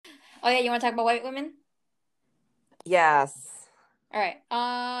Oh yeah, you want to talk about white women? Yes. All right.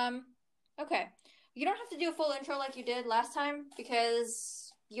 Okay. You don't have to do a full intro like you did last time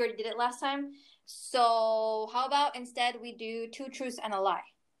because you already did it last time. So how about instead we do two truths and a lie?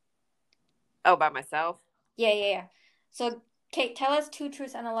 Oh, by myself? Yeah. So Kate, tell us two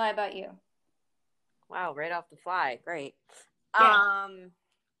truths and a lie about you. Wow, right off the fly. Great. Yeah. Um,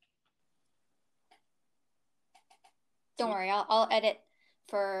 Don't worry, I'll edit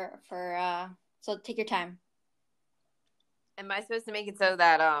for. So take your time. am I supposed to make it so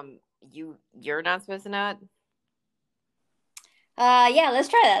that you're not supposed to know it? Yeah. Let's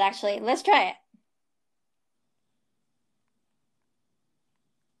try that. Actually, let's try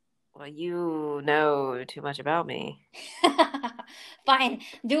Well, you know too much about me. it. Fine.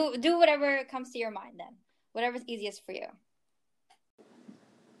 Do whatever comes to your mind then. Whatever's easiest for you.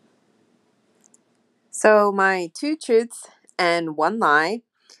 So my two truths and one lie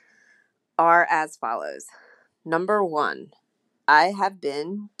are as follows. Number one, I have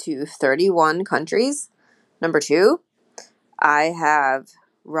been to 31 countries. Number two, I have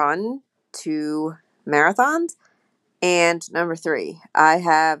run two marathons. And number three, I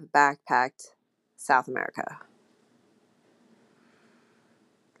have backpacked South America.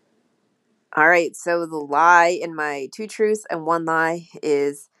 All right, so the lie in my two truths and one lie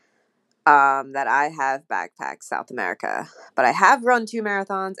is that I have backpacked South America. But I have run two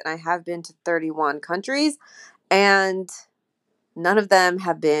marathons and I have been to 31 countries, and none of them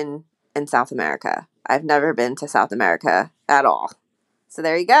have been in South America. I've never been to South America at all. So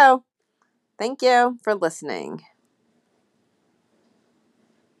there you go. Thank you for listening.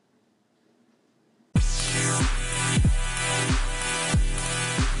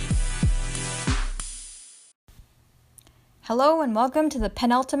 Hello and welcome to the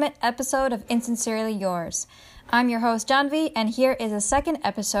penultimate episode of Insincerely Yours. I'm your host, Janvi, and here is a second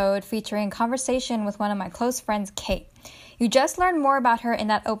episode featuring conversation with one of my close friends, Kate. You just learned more about her in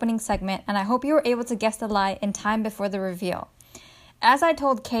that opening segment, and I hope you were able to guess the lie in time before the reveal. As I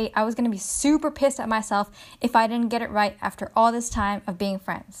told Kate, I was going to be super pissed at myself if I didn't get it right after all this time of being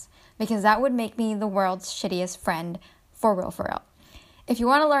friends, because that would make me the world's shittiest friend, for real, for real. If you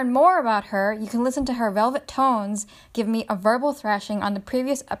want to learn more about her, you can listen to her velvet tones give me a verbal thrashing on the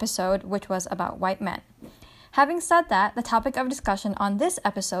previous episode, which was about white men. Having said that, the topic of discussion on this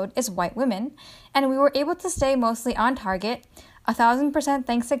episode is white women, and we were able to stay mostly on target, 1,000%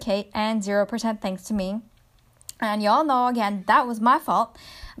 thanks to Kate and 0% thanks to me. And y'all know, again, that was my fault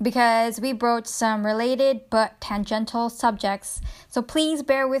because we broached some related but tangential subjects. So please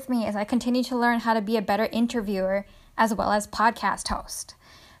bear with me as I continue to learn how to be a better interviewer as well as podcast host.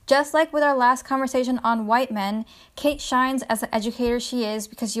 Just like with our last conversation on white men, Kate shines as the educator she is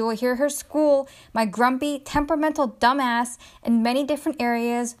because you will hear her school my grumpy, temperamental dumbass in many different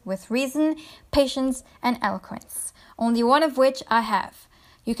areas with reason, patience, and eloquence. Only one of which I have.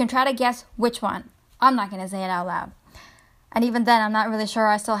 You can try to guess which one. I'm not going to say it out loud. And even then, I'm not really sure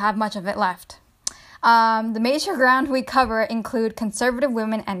I still have much of it left. The major ground we cover include conservative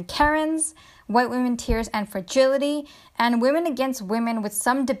women and Karens, white women tears and fragility, and women against women with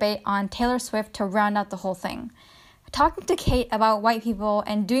some debate on Taylor Swift to round out the whole thing. Talking to Kate about white people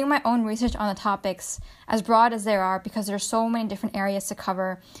and doing my own research on the topics, as broad as there are because there's so many different areas to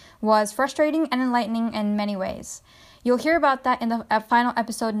cover, was frustrating and enlightening in many ways. You'll hear about that in the final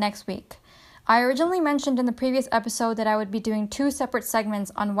episode next week. I originally mentioned in the previous episode that I would be doing two separate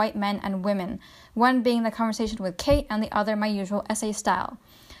segments on white men and women, one being the conversation with Kate and the other my usual essay style.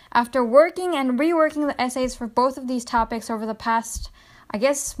 After working and reworking the essays for both of these topics over the past, I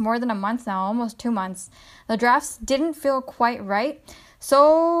guess, more than a month now, almost 2 months, the drafts didn't feel quite right,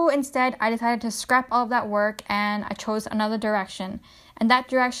 so instead I decided to scrap all of that work and I chose another direction, and that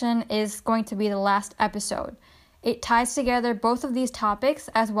direction is going to be the last episode. It ties together both of these topics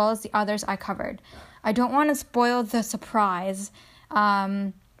as well as the others I covered. I don't want to spoil the surprise,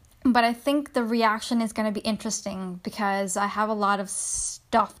 but I think the reaction is going to be interesting because I have a lot of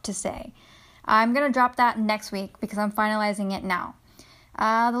stuff to say. I'm going to drop that next week because I'm finalizing it now.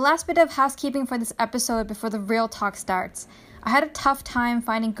 The last bit of housekeeping for this episode before the real talk starts. I had a tough time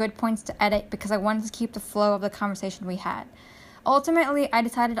finding good points to edit because I wanted to keep the flow of the conversation we had. Ultimately, I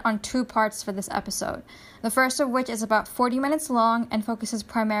decided on 2 parts for this episode, the first of which is about 40 minutes long and focuses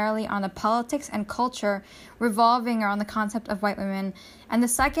primarily on the politics and culture revolving around the concept of white women, and the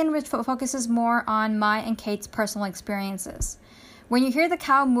second which focuses more on my and Kate's personal experiences. When you hear the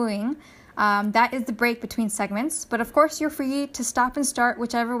cow mooing, that is the break between segments, but of course you're free to stop and start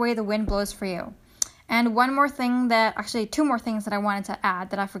whichever way the wind blows for you. And two more things that I wanted to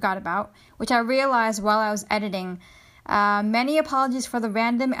add that I forgot about, which I realized while I was editing. Many apologies for the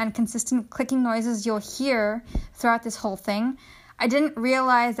random and consistent clicking noises you'll hear throughout this whole thing. I didn't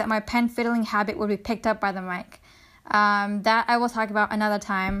realize that my pen fiddling habit would be picked up by the mic. That I will talk about another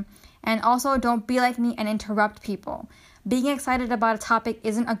time. And also, don't be like me and interrupt people. Being excited about a topic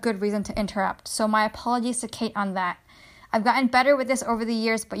isn't a good reason to interrupt, so my apologies to Kate on that. I've gotten better with this over the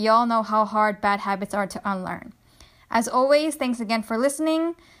years, but y'all know how hard bad habits are to unlearn. As always, thanks again for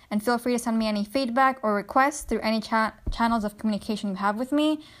listening, and feel free to send me any feedback or requests through any channels of communication you have with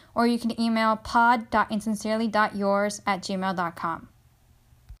me, or you can email pod.insincerely.yours@gmail.com.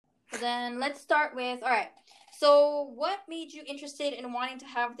 So then let's start with, alright, so what made you interested in wanting to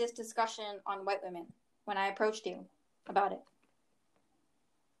have this discussion on white women when I approached you about it?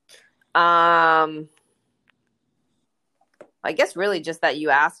 I guess really just that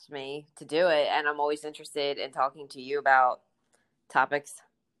you asked me to do it, and I'm always interested in talking to you about topics.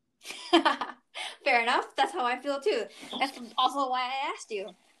 Fair enough. That's how I feel too. That's also why I asked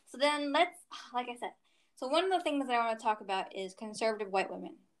you. So then let's, like I said, so one of the things that I want to talk about is conservative white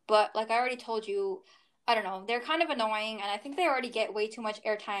women. But like I already told you, I don't know, they're kind of annoying, and I think they already get way too much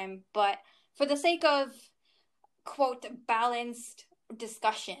airtime. But for the sake of, quote, balanced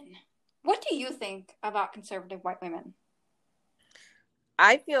discussion, what do you think about conservative white women?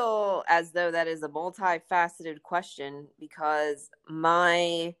 I feel as though that is a multifaceted question because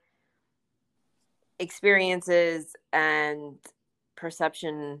my experiences and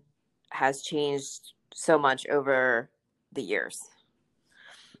perception has changed so much over the years.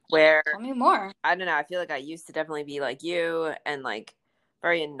 Where, tell me more. I don't know, I feel like I used to definitely be like you and like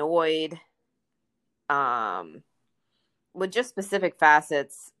very annoyed with just specific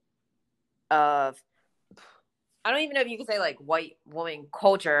facets of, I don't even know if you could say like white woman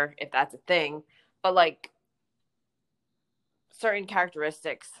culture, if that's a thing, but like certain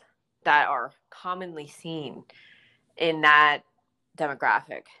characteristics that are commonly seen in that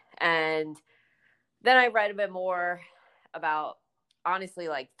demographic. And then I read a bit more about, honestly,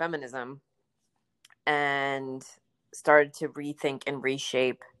 like feminism and started to rethink and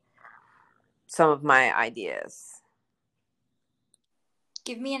reshape some of my ideas.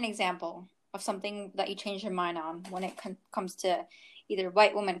 Give me an example of something that you changed your mind on when it comes to either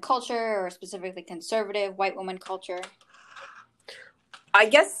white woman culture or specifically conservative white woman culture. I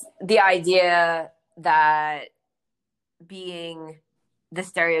guess the idea that being the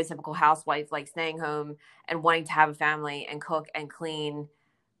stereotypical housewife, like staying home and wanting to have a family and cook and clean,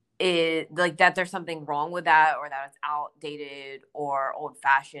 is like that there's something wrong with that, or that it's outdated or old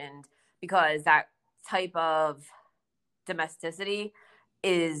fashioned, because that type of domesticity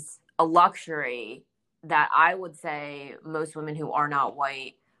is a luxury that I would say most women who are not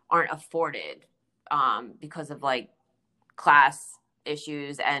white aren't afforded because of like class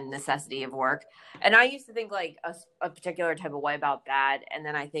issues and necessity of work. And I used to think like a particular type of way about that. And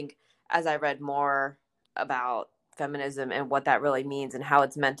then I think as I read more about feminism and what that really means and how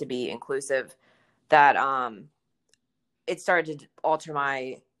it's meant to be inclusive, that it started to alter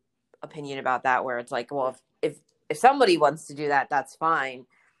my opinion about that, where it's like, well, if somebody wants to do that, that's fine.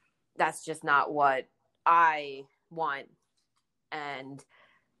 That's just not what I want, and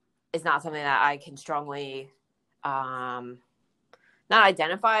it's not something that I can strongly not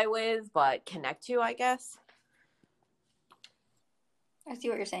identify with, but connect to, I guess. I see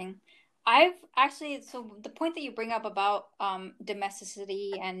what you're saying. I've actually, so the point that you bring up about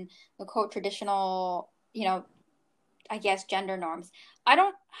domesticity and the quote traditional, I guess gender norms, I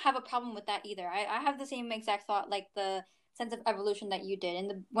don't have a problem with that either. I have the same exact thought, like the sense of evolution that you did.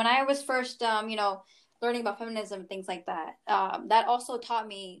 And when I was first, learning about feminism, things like that, that also taught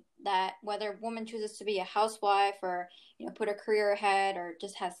me that whether a woman chooses to be a housewife or, put a career ahead or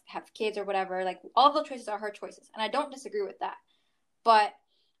just have kids or whatever, like all of those choices are her choices. And I don't disagree with that. But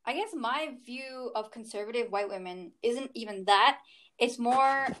I guess my view of conservative white women isn't even that. It's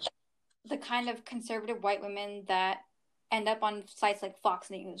more the kind of conservative white women that end up on sites like Fox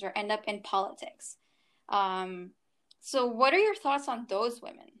News or end up in politics. So what are your thoughts on those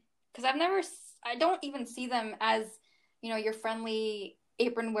women? Because I don't even see them as, your friendly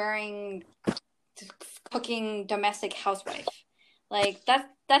apron wearing, cooking domestic housewife. Like that's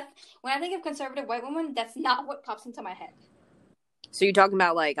when I think of conservative white women, that's not what pops into my head. So you're talking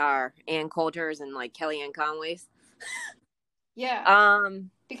about like our Ann Coulters and like Kellyanne Conway's? Yeah.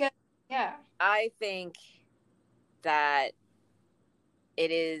 Because yeah, I think that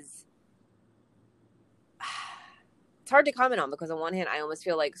it is, it's hard to comment on, because on one hand I almost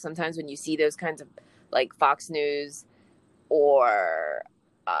feel like sometimes when you see those kinds of like Fox News or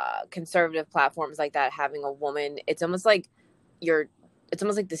conservative platforms like that having a woman, it's almost like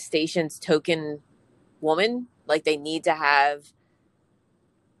the station's token woman, Like, they need to have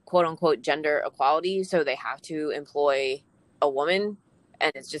quote unquote gender equality, so they have to employ a woman,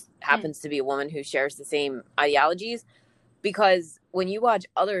 and it just happens to be a woman who shares the same ideologies. Because when you watch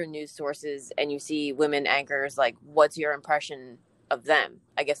other news sources and you see women anchors, like, what's your impression of them?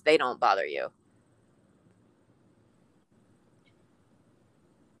 I guess they don't bother you.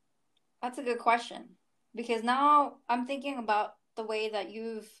 That's a good question, because now I'm thinking about the way that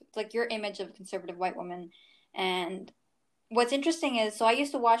you've, like, your image of a conservative white woman. And what's interesting is, so I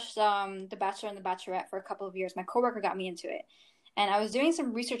used to watch The Bachelor and The Bachelorette for a couple of years. My coworker got me into it, and I was doing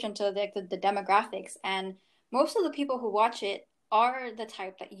some research into the demographics, and most of the people who watch it are the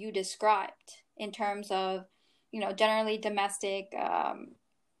type that you described in terms of, generally domestic,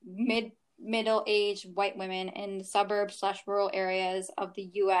 middle aged white women in suburbs slash rural areas of the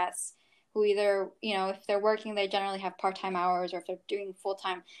U.S. who either, if they're working, they generally have part-time hours, or if they're doing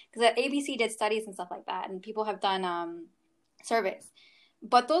full-time. Because ABC did studies and stuff like that, and people have done surveys.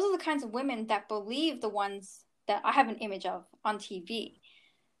 But those are the kinds of women that believe the ones that I have an image of on TV.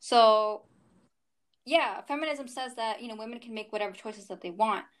 So, yeah, feminism says that, women can make whatever choices that they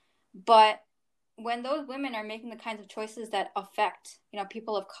want. But when those women are making the kinds of choices that affect,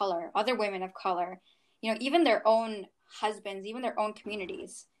 people of color, other women of color, even their own husbands, even their own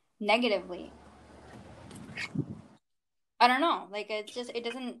communities negatively, I don't know. Like, it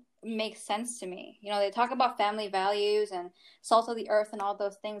doesn't make sense to me. They talk about family values and salt of the earth and all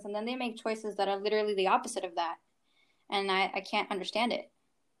those things, and then they make choices that are literally the opposite of that. And I can't understand it.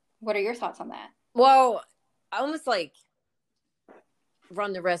 What are your thoughts on that? Well, I almost like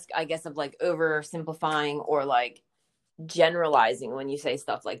run the risk, I guess, of like oversimplifying or like generalizing when you say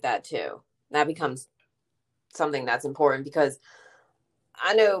stuff like that too. That becomes something that's important, because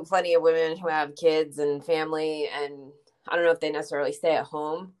I know plenty of women who have kids and family, and I don't know if they necessarily stay at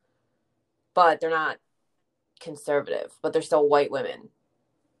home, but they're not conservative, but they're still white women.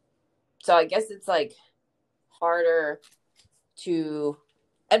 So I guess it's like harder to,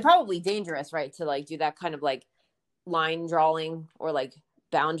 and probably dangerous, right, to like do that kind of like line drawing or like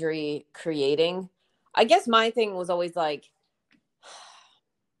boundary creating. I guess my thing was always like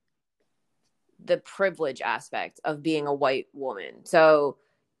the privilege aspect of being a white woman. So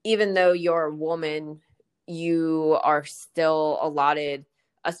even though you're a woman, you are still allotted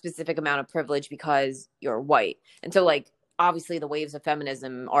a specific amount of privilege because you're white. And so, like, obviously the waves of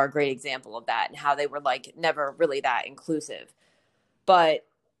feminism are a great example of that, and how they were like never really that inclusive. But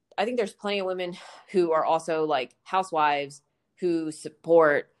I think there's plenty of women who are also like housewives who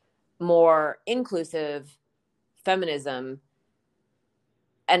support more inclusive feminism.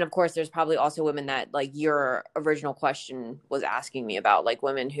 And of course, there's probably also women that, like your original question was asking me about, like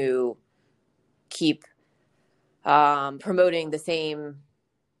women who keep promoting the same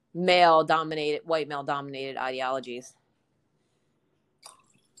white male dominated ideologies.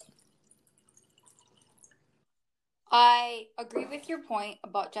 I agree with your point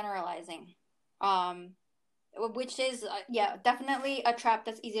about generalizing, um, which is, yeah, definitely a trap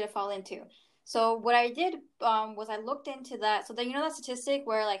that's easy to fall into. So what I did was I looked into that. So that, that statistic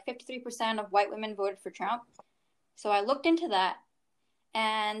where like 53% of white women voted for Trump. So I looked into that,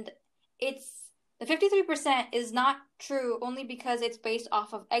 and it's the 53% is not true only because it's based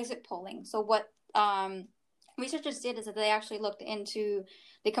off of exit polling. So what researchers did is that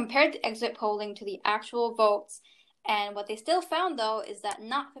they compared the exit polling to the actual votes. And what they still found, though, is that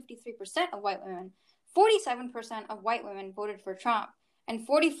not 53% of white women, 47% of white women voted for Trump, and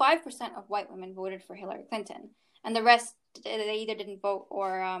 45% of white women voted for Hillary Clinton. And the rest, they either didn't vote,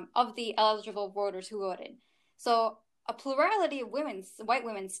 or of the eligible voters who voted. So a plurality of white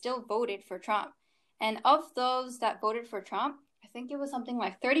women, still voted for Trump. And of those that voted for Trump, I think it was something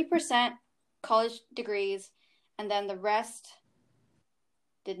like 30% college degrees, and then the rest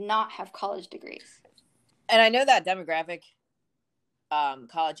did not have college degrees. And I know that demographic,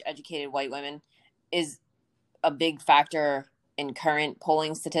 college educated white women, is a big factor in current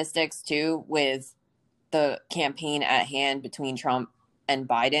polling statistics too, with the campaign at hand between Trump and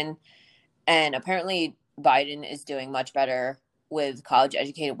Biden. And apparently Biden is doing much better with college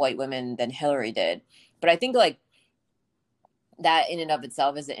educated white women than Hillary did. But I think like that in and of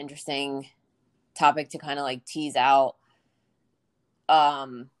itself is an interesting topic to kind of like tease out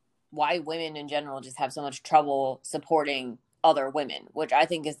why women in general just have so much trouble supporting other women, which I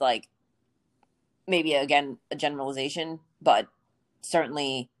think is like maybe again a generalization, but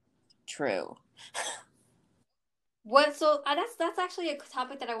certainly true. That's actually a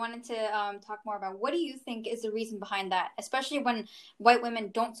topic that I wanted to talk more about. What do you think is the reason behind that, especially when white women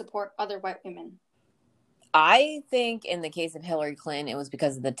don't support other white women? I think in the case of Hillary Clinton, it was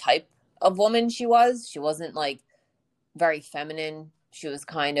because of the type of woman she was. She wasn't like very feminine. She was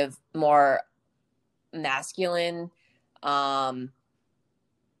kind of more masculine. Um,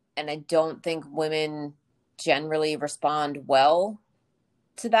 and I don't think women generally respond well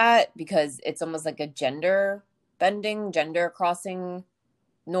to that because it's almost like a gender bending, gender crossing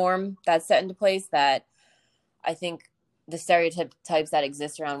norm that's set into place that I think the stereotypes that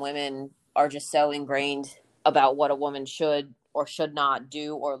exist around women are just so ingrained about what a woman should or should not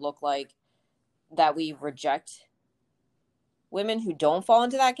do or look like that we reject women who don't fall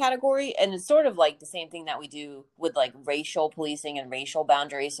into that category. And it's sort of like the same thing that we do with like racial policing and racial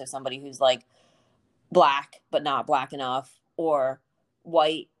boundaries. So somebody who's like black but not black enough, or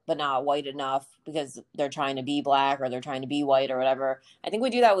white but not white enough because they're trying to be black or they're trying to be white or whatever. I think we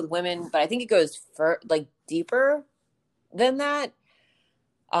do that with women, but I think it goes like deeper than that.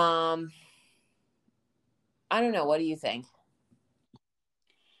 I don't know. What do you think?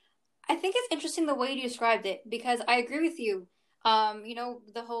 I think it's interesting the way you described it because I agree with you.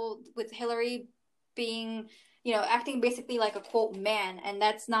 The whole with Hillary being, acting basically like a quote man, and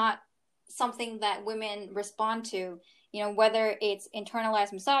that's not something that women respond to. Whether it's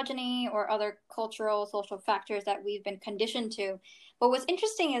internalized misogyny or other cultural, social factors that we've been conditioned to. But what's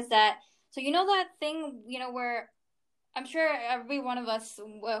interesting is that, so that thing, where I'm sure every one of us,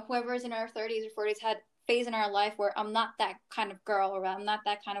 whoever's in our 30s or 40s, had phase in our life where I'm not that kind of girl or I'm not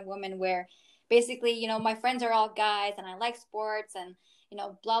that kind of woman where basically, my friends are all guys and I like sports and,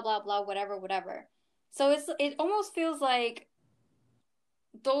 blah, blah, blah, whatever, whatever. So it almost feels like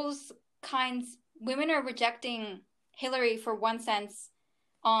those kinds, women are rejecting Hillary for one sense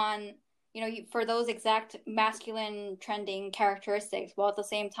on, for those exact masculine trending characteristics, while at the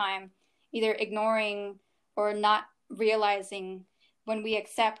same time either ignoring or not realizing when we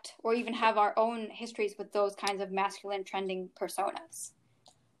accept or even have our own histories with those kinds of masculine trending personas.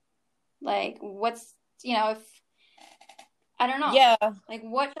 Like, if, I don't know. Yeah. Like,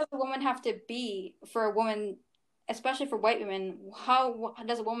 what does a woman have to be for a woman, especially for white women? How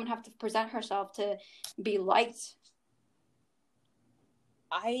does a woman have to present herself to be liked?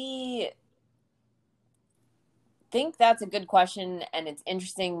 I think that's a good question, and it's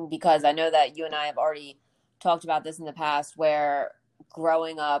interesting because I know that you and I have already talked about this in the past where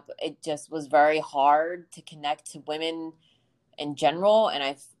growing up it just was very hard to connect to women in general.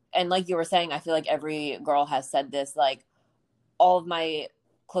 And like you were saying, I feel like every girl has said this, like all of my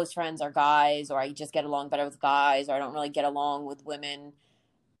close friends are guys, or I just get along better with guys, or I don't really get along with women.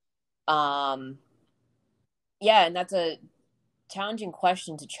 um yeah, and that's a challenging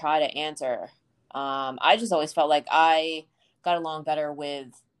question to try to answer. I just always felt like I got along better with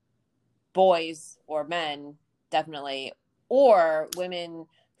boys or men, definitely, or women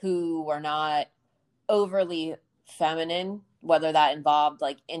who were not overly feminine, whether that involved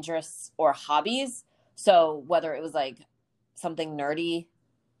like interests or hobbies. So whether it was like something nerdy,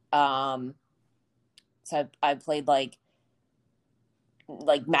 so I played like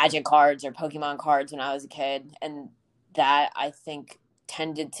magic cards or Pokemon cards when I was a kid, and that I think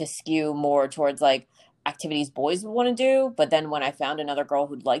tended to skew more towards like activities boys would want to do. But then when I found another girl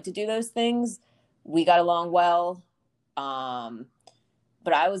who'd like to do those things, we got along well.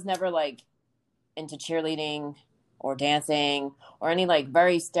 But I was never like into cheerleading or dancing or any like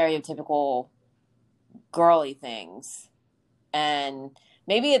very stereotypical girly things. And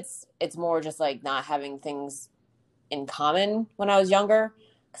maybe it's more just like not having things in common when I was younger,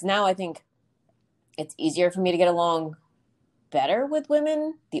 because now I think it's easier for me to get along better with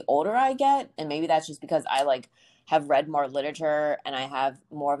women the older I get. And maybe that's just because I like have read more literature and I have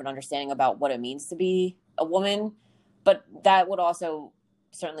more of an understanding about what it means to be a woman. But that would also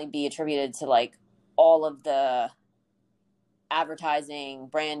certainly be attributed to like all of the advertising,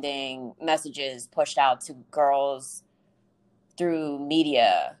 branding, messages pushed out to girls through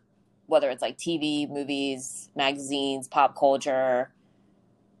media, whether it's like TV, movies, magazines, pop culture.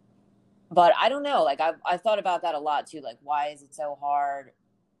 But I don't know. Like I've thought about that a lot too. Like, why is it so hard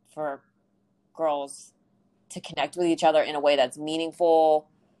for girls to connect with each other in a way that's meaningful?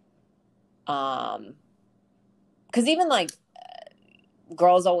 Because even like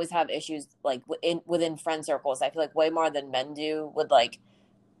girls always have issues like within friend circles. I feel like way more than men do with like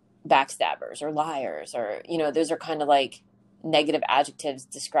backstabbers or liars, or those are kind of like negative adjectives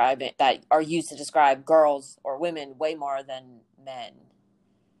describing that are used to describe girls or women way more than men.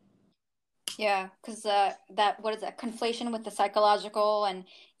 Yeah, because what is that conflation with the psychological and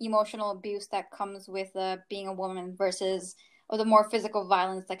emotional abuse that comes with being a woman versus, or the more physical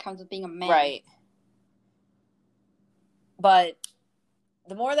violence that comes with being a man. Right. But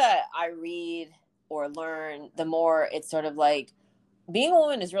the more that I read or learn, the more it's sort of like being a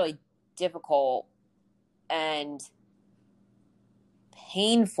woman is really difficult and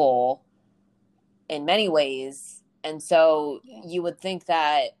painful in many ways. And so you would think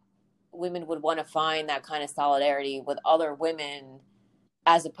that women would want to find that kind of solidarity with other women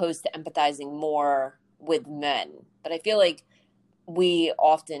as opposed to empathizing more with men. But I feel like we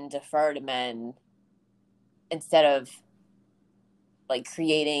often defer to men instead of like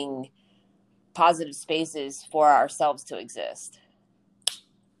creating positive spaces for ourselves to exist.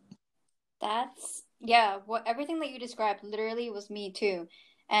 That's, yeah, what everything that you described literally was me too.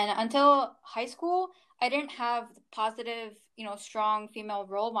 And until high school, I didn't have positive, strong female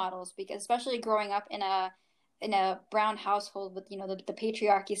role models, because especially growing up in a brown household with, the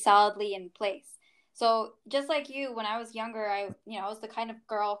patriarchy solidly in place. So just like you, when I was younger, I was the kind of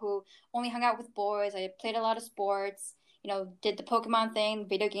girl who only hung out with boys. I played a lot of sports, did the Pokemon thing,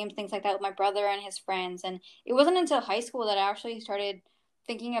 video games, things like that with my brother and his friends. And it wasn't until high school that I actually started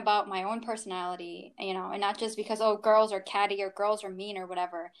thinking about my own personality, and not just because, oh, girls are catty or girls are mean or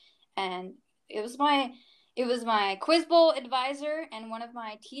whatever. And it was my quiz bowl advisor and one of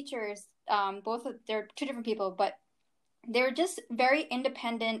my teachers. They're two different people, but they're just very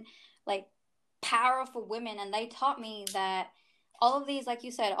independent, like powerful women, and they taught me that all of these, like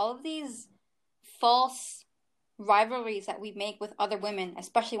you said, all of these false rivalries that we make with other women,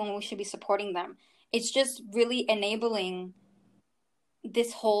 especially when we should be supporting them, it's just really enabling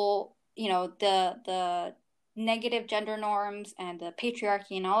this whole, the negative gender norms and the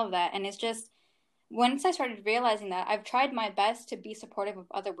patriarchy and all of that. And it's just, once I started realizing that, I've tried my best to be supportive of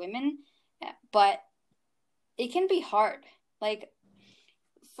other women, but it can be hard. Like,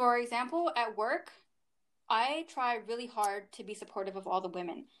 for example, at work, I try really hard to be supportive of all the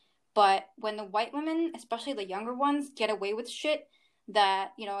women. But when the white women, especially the younger ones, get away with shit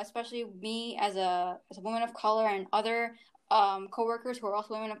that, especially me as a woman of color and other coworkers who are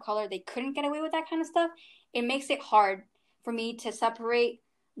also women of color, they couldn't get away with that kind of stuff. It makes it hard for me to separate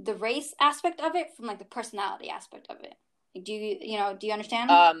the race aspect of it from like the personality aspect of it. Do you understand?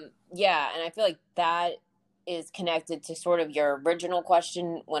 Yeah, and I feel like that is connected to sort of your original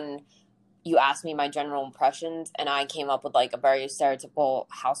question when you asked me my general impressions, and I came up with like a very stereotypical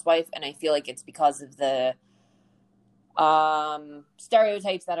housewife, and I feel like it's because of the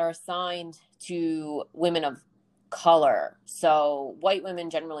stereotypes that are assigned to women of color. So white women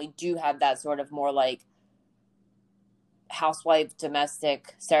generally do have that sort of more like housewife,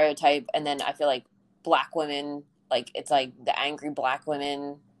 domestic stereotype, and then I feel like black women, like it's like the angry black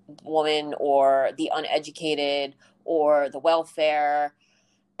woman, or the uneducated, or the welfare.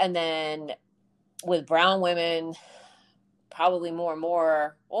 And then with brown women, probably more and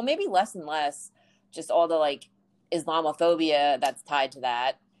more, well, maybe less and less, just all the like Islamophobia that's tied to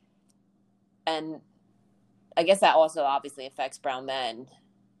that. And I guess that also obviously affects brown men.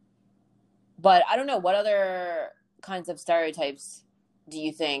 But I don't know, what other kinds of stereotypes do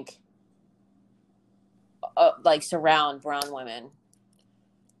you think like surround brown women?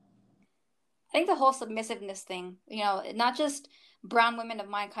 I think the whole submissiveness thing, not just brown women of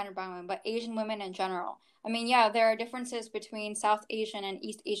my kind of brown women, but Asian women in general. I mean, yeah, there are differences between South Asian and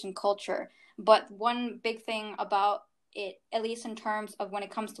East Asian culture, but one big thing about it, at least in terms of when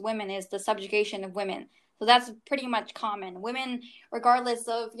it comes to women, is the subjugation of women. So that's pretty much common. Women, regardless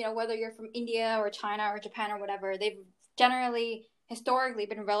of, whether you're from India or China or Japan or whatever, they've generally, historically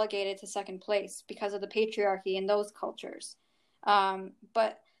been relegated to second place because of the patriarchy in those cultures.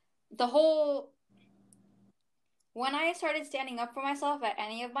 But the whole when I started standing up for myself at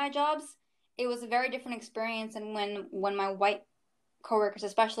any of my jobs, it was a very different experience than when my white coworkers,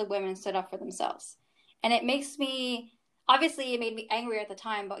 especially women, stood up for themselves. And it makes me, obviously it made me angry at the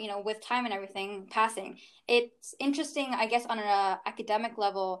time, but with time and everything passing, it's interesting, I guess, on an academic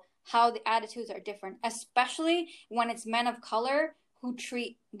level, how the attitudes are different, especially when it's men of color who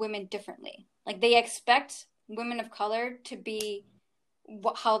treat women differently. Like, they expect women of color to be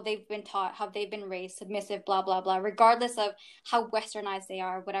how they've been taught, how they've been raised, submissive, blah, blah, blah, regardless of how westernized they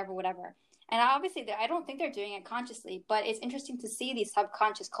are, whatever, whatever. And obviously, I don't think they're doing it consciously, but it's interesting to see these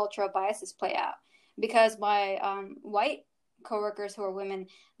subconscious cultural biases play out. Because my white coworkers who are women,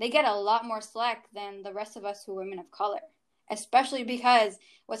 they get a lot more slack than the rest of us who are women of color. Especially because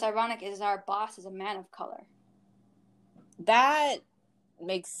what's ironic is our boss is a man of color. That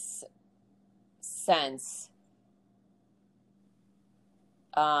makes sense.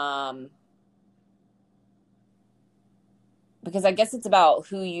 Because I guess it's about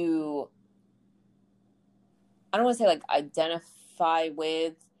who you, I don't want to say like identify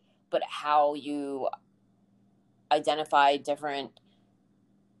with, but how you identify different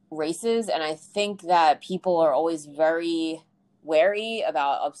races. And I think that people are always very wary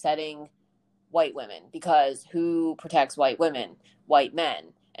about upsetting white women, because who protects white women? White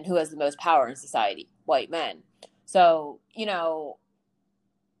men. And who has the most power in society? White men. So,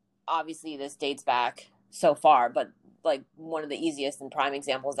 obviously this dates back so far, but like one of the easiest and prime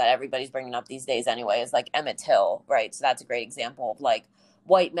examples that everybody's bringing up these days anyway is like Emmett Till, right? So that's a great example of like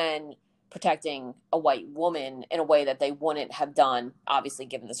white men protecting a white woman in a way that they wouldn't have done, obviously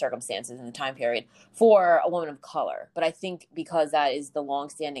given the circumstances in the time period, for a woman of color. But I think because that is the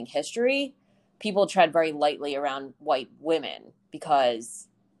longstanding history, people tread very lightly around white women because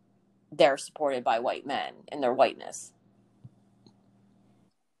they're supported by white men in their whiteness.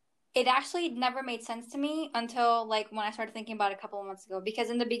 It actually never made sense to me until like when I started thinking about it a couple of months ago. Because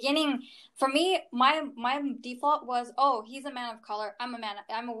in the beginning, for me, my default was, oh, he's a man of color. I'm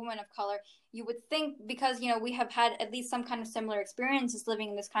a woman of color. You would think because we have had at least some kind of similar experiences living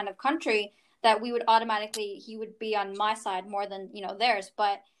in this kind of country that we would automatically he would be on my side more than theirs.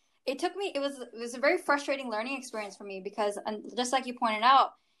 But it took me. It was a very frustrating learning experience for me because, and just like you pointed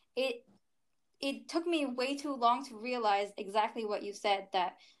out, it took me way too long to realize exactly what you said,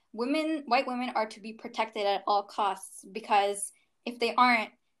 that white women are to be protected at all costs, because if they aren't,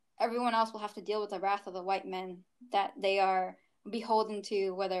 everyone else will have to deal with the wrath of the white men that they are beholden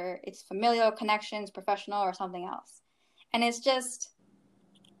to, whether it's familial connections, professional, or something else. And it's just,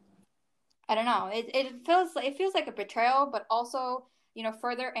 I don't know. It feels like a betrayal, but also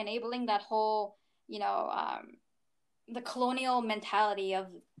further enabling that whole the colonial mentality of.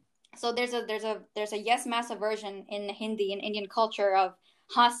 So there's a yes master version in Hindi and Indian culture of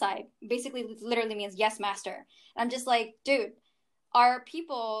Hasai. Basically, literally means yes master. And I'm just like, dude, our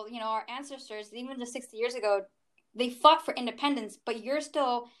people, our ancestors, even just 60 years ago, they fought for independence, but you're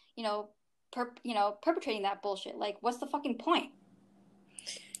still, perpetrating that bullshit. Like, what's the fucking point?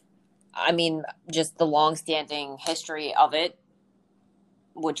 I mean, just the long-standing history of it,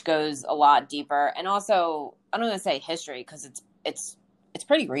 which goes a lot deeper, and also I don't want to say history because it's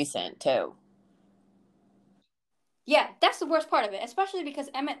pretty recent too. Yeah, that's the worst part of it, especially because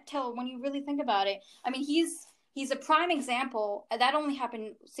Emmett Till, when you really think about it, I mean, he's a prime example. That only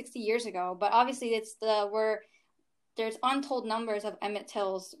happened 60 years ago, but obviously there's untold numbers of Emmett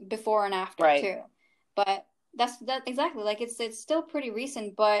Tills before and after Right. too. But that exactly, like it's still pretty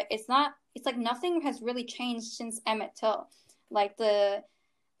recent, but it's not. It's like nothing has really changed since Emmett Till. Like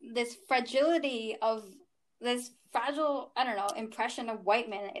this fragility of this fragile, I don't know, impression of white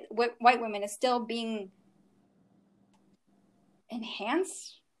women is still being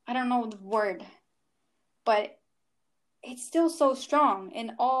enhanced. I don't know the word, but it's still so strong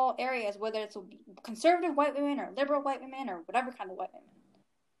in all areas, whether it's conservative white women or liberal white women or whatever kind of white women.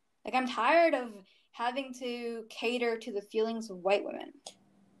 Like, I'm tired of having to cater to the feelings of white women.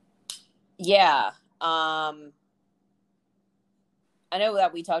 Yeah. I know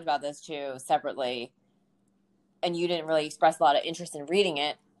that we talked about this too separately, and you didn't really express a lot of interest in reading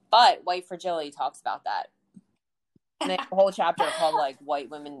it, but White Fragility talks about that. And they have a whole chapter called like white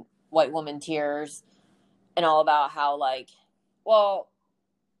woman tears, and all about how like, well,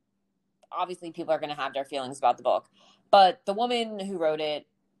 obviously people are going to have their feelings about the book, but the woman who wrote it,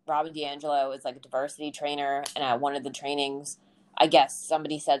 Robin DiAngelo, is like a diversity trainer, and at one of the trainings, I guess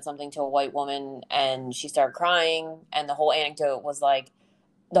somebody said something to a white woman and she started crying, and the whole anecdote was like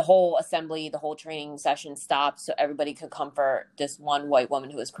the whole assembly, the whole training session stopped so everybody could comfort this one white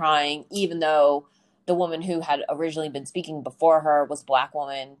woman who was crying, even though the woman who had originally been speaking before her was a Black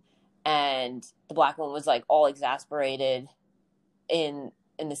woman, and the Black woman was like all exasperated in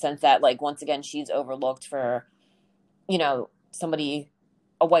the sense that like once again she's overlooked for somebody,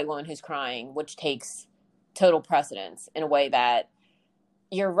 a white woman who's crying, which takes total precedence in a way that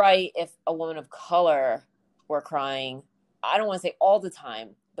you're right. If a woman of color were crying, I don't want to say all the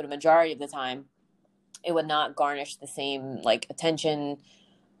time, but a majority of the time, it would not garnish the same like attention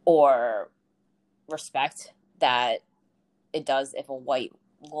or respect that it does if a white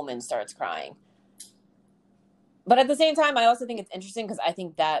woman starts crying. But at the same time, I also think it's interesting because I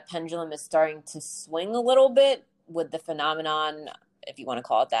think that pendulum is starting to swing a little bit with the phenomenon, if you want to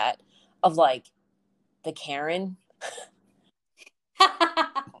call it that, of like the Karen.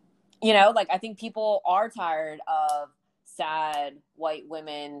 Like I think people are tired of sad white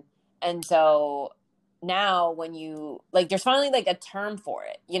women. And so now when you like, there's finally like a term for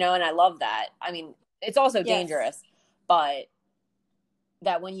it, and I love that. I mean, it's also dangerous, but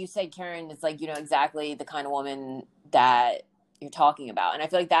that when you say Karen, it's like, exactly the kind of woman that you're talking about. And I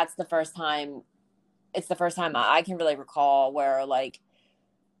feel like it's the first time I can really recall where like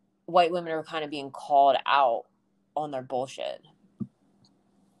white women are kind of being called out on their bullshit.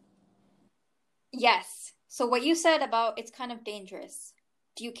 Yes. So what you said about it's kind of dangerous.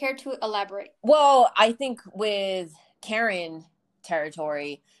 Do you care to elaborate? Well, I think with Karen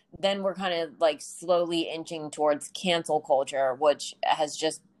territory, then we're kind of like slowly inching towards cancel culture, which has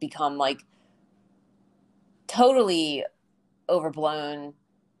just become like totally overblown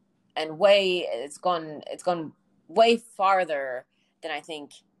and it's gone way farther than I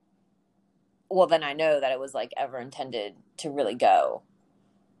think, well, than I know that it was like ever intended to really go.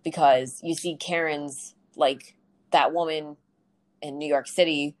 Because you see Karen's, like that woman in New York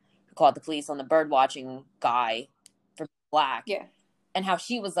City who called the police on the bird watching guy for black, Yeah. and how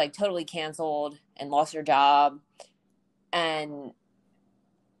she was like totally canceled and lost her job. And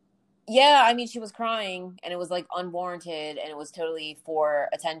yeah, I mean, she was crying and it was like unwarranted and it was totally for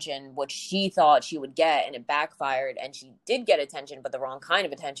attention, which she thought she would get, and it backfired. And she did get attention, but the wrong kind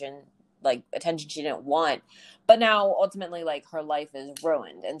of attention, like attention she didn't want. But now ultimately, like her life is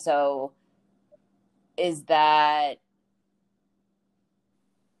ruined. And so is that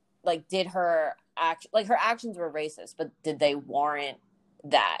like, did her act, like her actions were racist, but did they warrant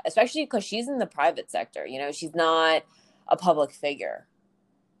that? Especially because she's in the private sector, you know, she's not a public figure.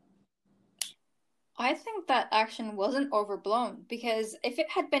 I think that action wasn't overblown because if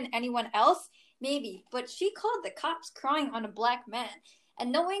it had been anyone else, maybe. But she called the cops crying on a black man.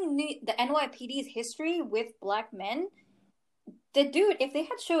 And knowing the NYPD's history with black men, the dude, if they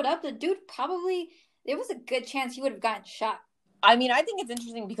had showed up, the dude probably, there was a good chance he would have gotten shot. I mean, I think it's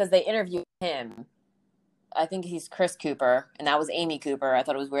interesting because they interviewed him. I think he's Chris Cooper, and that was Amy Cooper. I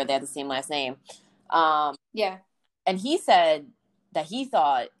thought it was weird they had the same last name. Yeah. And he said that he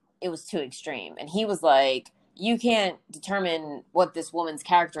thought it was too extreme. And he was like, you can't determine what this woman's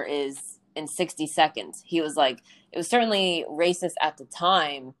character is in 60 seconds. He was like, it was certainly racist at the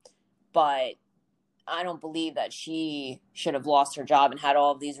time, but I don't believe that she should have lost her job and had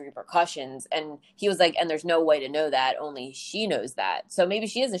all of these repercussions. And he was like, and there's no way to know that. Only she knows that. So maybe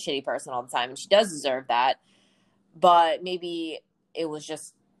she is a shitty person all the time and she does deserve that. But maybe it was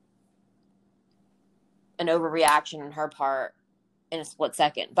just an overreaction on her part in a split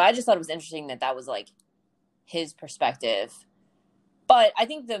second. But I just thought it was interesting that that was like his perspective. But I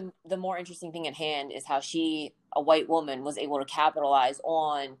think the more interesting thing at hand is how she, a white woman, was able to capitalize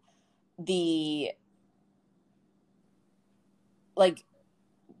on the like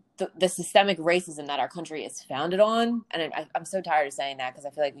the systemic racism that our country is founded on. And I'm so tired of saying that because I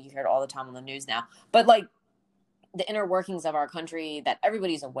feel like we hear it all the time on the news now. But like the inner workings of our country that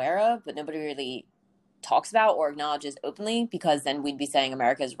everybody's aware of, but nobody really talks about or acknowledges openly, because then we'd be saying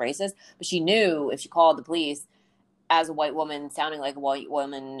America is racist. But she knew if she called the police as a white woman, sounding like a white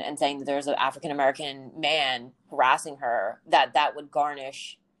woman, and saying that there's an African American man harassing her, that would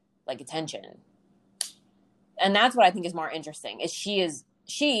garnish like attention. And that's what I think is more interesting, is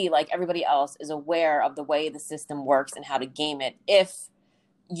she, like everybody else, is aware of the way the system works and how to game it if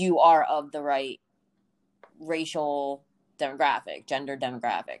you are of the right racial demographic, gender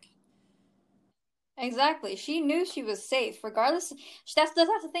demographic. Exactly. She knew she was safe, regardless. That's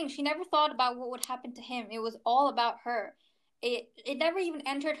the thing. She never thought about what would happen to him. It was all about her. It never even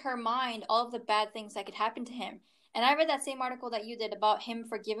entered her mind all of the bad things that could happen to him. And I read that same article that you did about him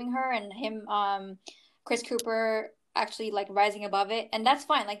forgiving her and him, Chris Cooper actually like rising above it, and that's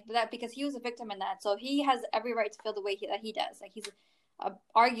fine. Like that because he was a victim in that, so he has every right to feel the way that he does. Like he's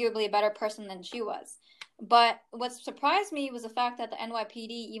arguably a better person than she was. But what surprised me was the fact that the NYPD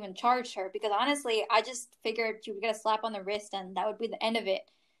even charged her, because honestly, I just figured she would get a slap on the wrist and that would be the end of it.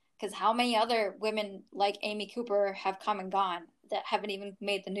 Because how many other women like Amy Cooper have come and gone that haven't even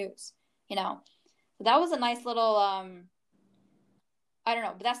made the news, you know? So that was a nice little, I don't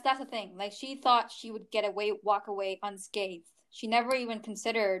know, but that's the thing. Like she thought she would walk away unscathed. She never even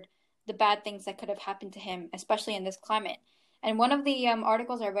considered the bad things that could have happened to him, especially in this climate. And one of the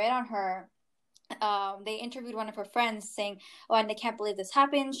articles I read on her, they interviewed one of her friends saying, "Oh, and I can't believe this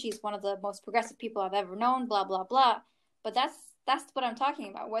happened. She's one of the most progressive people I've ever known." Blah blah blah. But that's what I'm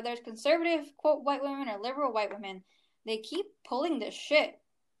talking about. Whether it's conservative quote white women or liberal white women, they keep pulling this shit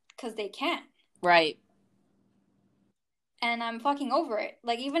because they can. Right. And I'm fucking over it.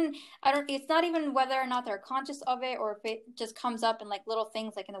 Like even it's not even whether or not they're conscious of it or if it just comes up in like little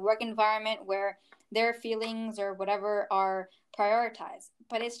things like in the work environment where their feelings or whatever are prioritized.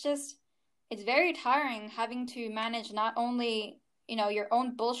 But it's very tiring having to manage not only, your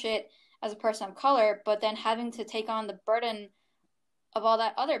own bullshit as a person of color, but then having to take on the burden of all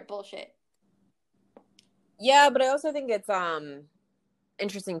that other bullshit. Yeah, but I also think it's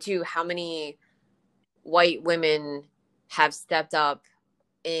interesting too how many white women have stepped up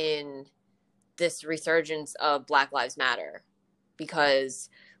in this resurgence of Black Lives Matter. Because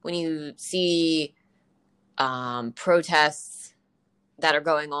when you see protests that are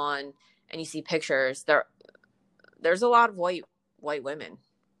going on, and you see pictures, there's a lot of white women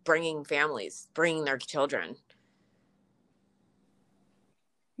bringing families, bringing their children.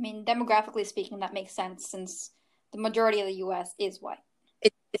 I mean, demographically speaking, that makes sense since the majority of the U.S. is white.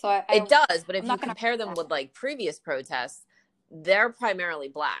 It does, but if you compare them with like previous protests, they're primarily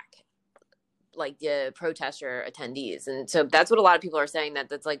black, like the protester attendees. And so that's what a lot of people are saying,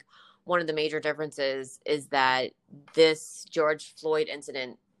 that's like one of the major differences is that this George Floyd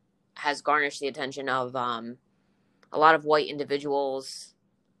incident has garnished the attention of a lot of white individuals,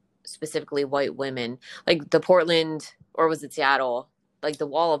 specifically white women, like the Portland, or was it Seattle, like the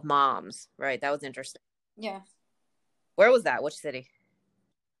Wall of Moms, right? That was interesting. Yeah. Where was that? Which city?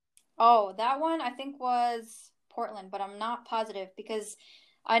 Oh, that one I think was Portland, but I'm not positive because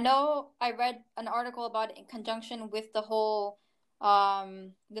I know I read an article about it in conjunction with the whole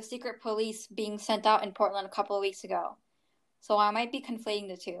the secret police being sent out in Portland a couple of weeks ago. So I might be conflating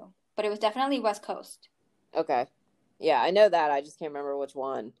the two, but it was definitely West Coast. Okay. Yeah, I know that. I just can't remember which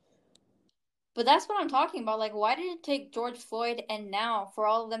one. But that's what I'm talking about. Like, why did it take George Floyd and now for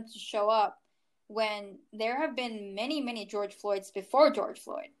all of them to show up when there have been many, many George Floyds before George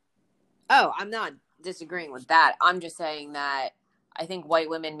Floyd? Oh, I'm not disagreeing with that. I'm just saying that I think white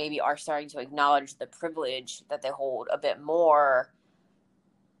women maybe are starting to acknowledge the privilege that they hold a bit more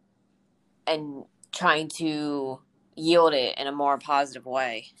and trying to yield it in a more positive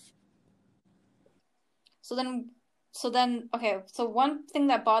way. So then, okay, so one thing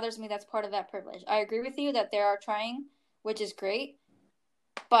that bothers me that's part of that privilege. I agree with you that they are trying, which is great,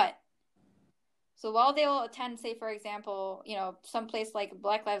 but so while they will attend, say, for example, someplace like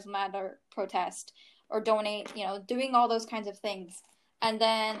Black Lives Matter protest or donate, doing all those kinds of things, and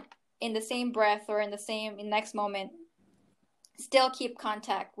then in the same breath or in the next moment, still keep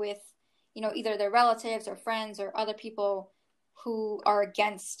contact with, either their relatives or friends or other people who are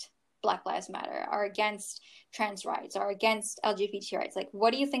against Black Lives Matter, are against trans rights, are against LGBT rights. Like,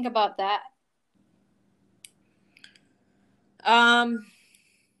 what do you think about that?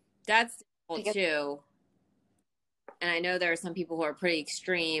 That's difficult too. And I know there are some people who are pretty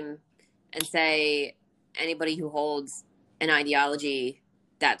extreme and say anybody who holds an ideology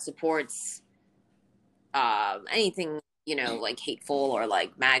that supports anything, like hateful or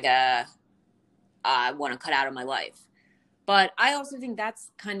like MAGA, I want to cut out of my life. But I also think that's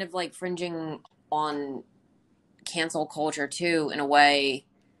kind of like fringing on cancel culture too, in a way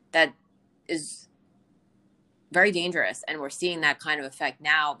that is very dangerous. And we're seeing that kind of effect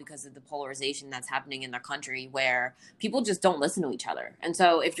now because of the polarization that's happening in the country, where people just don't listen to each other. And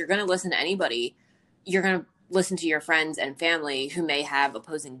so if you're going to listen to anybody, you're going to listen to your friends and family who may have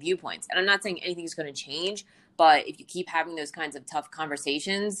opposing viewpoints. And I'm not saying anything's going to change, but if you keep having those kinds of tough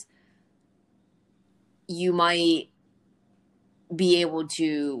conversations, you might be able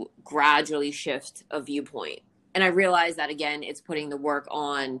to gradually shift a viewpoint. And I realize that, again, it's putting the work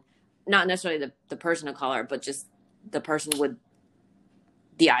on not necessarily the person of color, but just the person with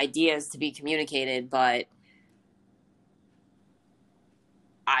the ideas to be communicated. But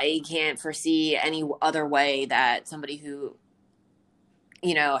I can't foresee any other way that somebody who,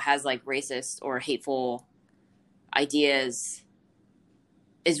 has like racist or hateful ideas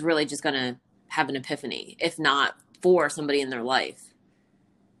is really just going to have an epiphany, if not for somebody in their life.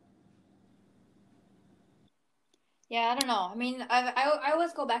 Yeah, I don't know. I mean, I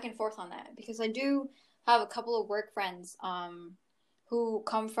always go back and forth on that because I do have a couple of work friends who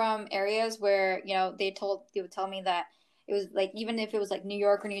come from areas where, they would tell me that it was like, even if it was like New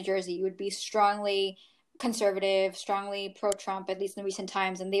York or New Jersey, you would be strongly conservative, strongly pro-Trump, at least in recent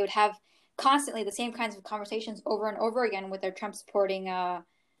times, and they would have constantly the same kinds of conversations over and over again with their Trump supporting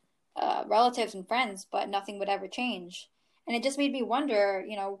relatives and friends, but nothing would ever change. And it just made me wonder,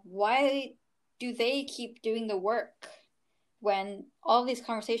 why do they keep doing the work when all of these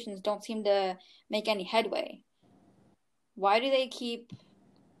conversations don't seem to make any headway? Why do they keep,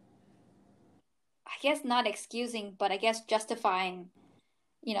 I guess not excusing, but I guess justifying,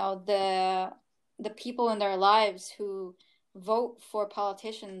 the people in their lives who vote for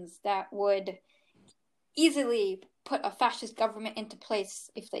politicians that would easily put a fascist government into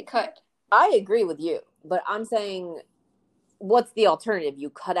place if they could? I agree with you, but I'm saying, what's the alternative? You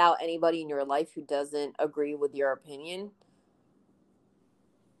cut out anybody in your life who doesn't agree with your opinion?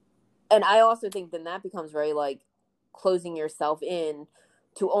 And I also think then that becomes very like closing yourself in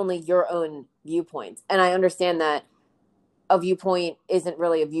to only your own viewpoints. And I understand that a viewpoint isn't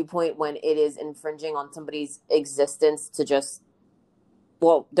really a viewpoint when it is infringing on somebody's existence to just,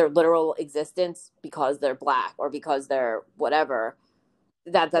 their literal existence because they're black or because they're whatever.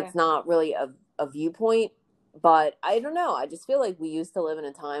 That's not really a viewpoint. But I don't know. I just feel like we used to live in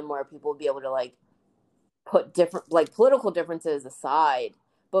a time where people would be able to like put different like political differences aside,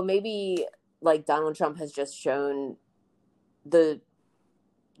 but maybe like Donald Trump has just shown the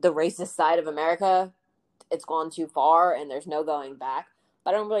racist side of America. It's gone too far and there's no going back.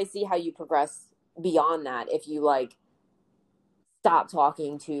 But I don't really see how you progress beyond that if you like stop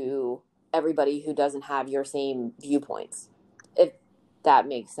talking to everybody who doesn't have your same viewpoints. If that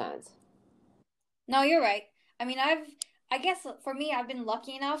makes sense. No, you're right. I mean, I guess for me, I've been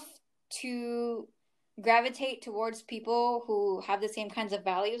lucky enough to gravitate towards people who have the same kinds of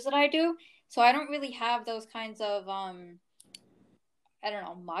values that I do. So I don't really have those kinds of I don't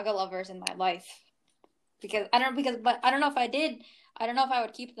know, MAGA lovers in my life. But I don't know if I did, I don't know if I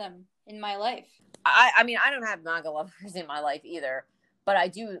would keep them in my life. I mean, I don't have MAGA lovers in my life either, but I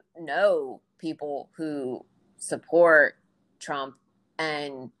do know people who support Trump,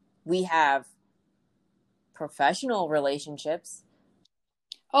 and we have professional relationships.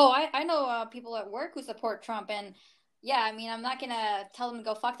 Oh, I know people at work who support Trump, and yeah, I mean, I'm not gonna tell them to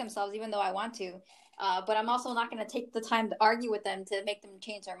go fuck themselves, even though I want to. But I'm also not gonna take the time to argue with them to make them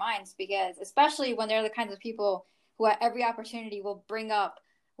change their minds, because especially when they're the kinds of people who at every opportunity will bring up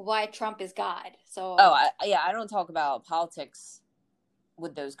why Trump is God. So, I don't talk about politics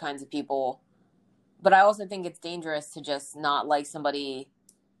with those kinds of people, but I also think it's dangerous to just not like somebody.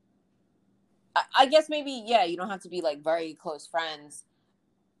 I guess maybe, yeah, you don't have to be like very close friends,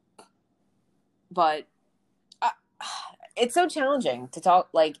 but I, it's so challenging to talk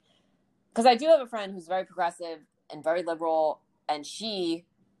like, because I do have a friend who's very progressive and very liberal, and she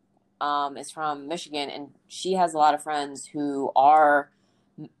is from Michigan, and she has a lot of friends who are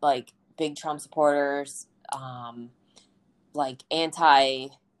like big Trump supporters, like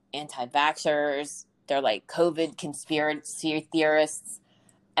anti-vaxxers. They're like COVID conspiracy theorists.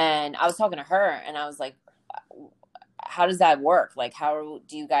 And I was talking to her, and I was like, how does that work? Like, how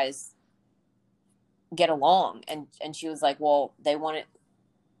do you guys get along? And she was like, well, they wanted,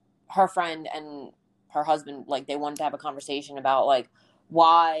 her friend and her husband, like, they wanted to have a conversation about like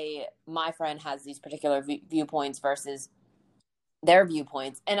why my friend has these particular viewpoints versus their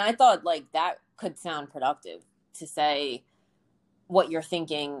viewpoints. And I thought like that could sound productive, to say what you're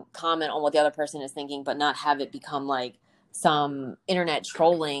thinking, comment on what the other person is thinking, but not have it become like some internet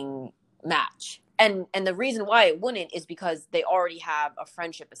trolling match. And the reason why it wouldn't is because they already have a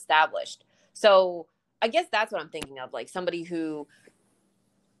friendship established. So I guess that's what I'm thinking of, like somebody who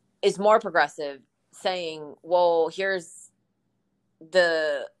is more progressive saying, well, here's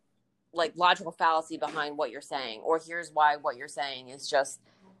the like logical fallacy behind what you're saying, or here's why what you're saying is just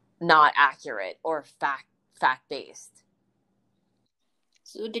not accurate or fact based.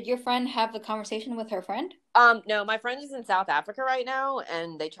 so did your friend have the conversation with her friend? No, my friend is in South Africa right now,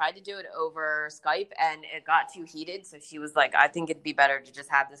 and they tried to do it over Skype, and it got too heated. So she was like, I think it'd be better to just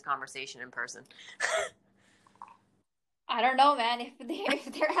have this conversation in person. I don't know, man.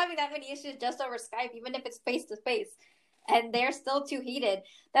 If they're having that many issues just over Skype, even if it's face to face, and they're still too heated,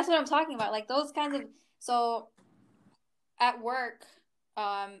 that's what I'm talking about. Like those kinds of. So at work,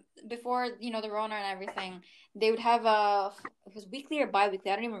 before the Rona and everything, they would have it was weekly or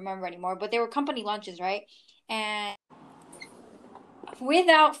bi-weekly. I don't even remember anymore. But they were company lunches, right? And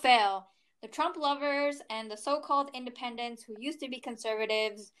without fail, the Trump lovers and the so-called independents who used to be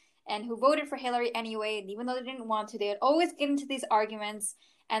conservatives and who voted for Hillary anyway, even though they didn't want to, they would always get into these arguments.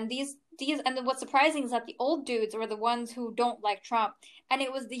 And and what's surprising is that the old dudes were the ones who don't like Trump, and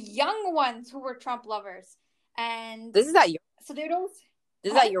it was the young ones who were Trump lovers. And This is at your so they would always.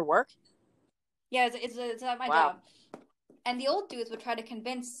 this is at your work? Yeah, it's at my Wow. job. And the old dudes would try to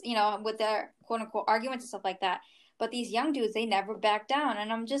convince, with their quote unquote arguments and stuff like that. But these young dudes, they never back down.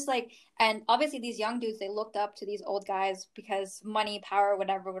 And I'm just like, and obviously these young dudes, they looked up to these old guys because money, power,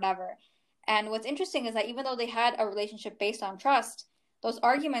 whatever, whatever. And what's interesting is that even though they had a relationship based on trust, those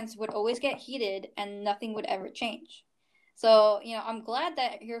arguments would always get heated and nothing would ever change. So, I'm glad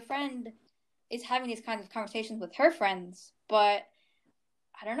that your friend is having these kinds of conversations with her friends. But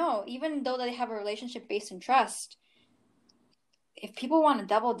I don't know, even though they have a relationship based on trust, if people want to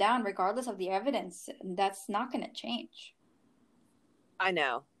double down regardless of the evidence, that's not going to change. I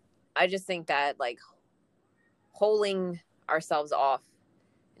know. I just think that like holding ourselves off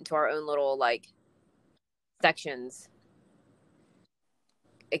into our own little like sections,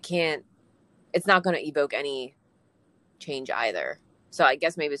 it's not going to evoke any change either. So I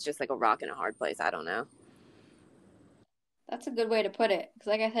guess maybe it's just like a rock in a hard place. I don't know. That's a good way to put it. Because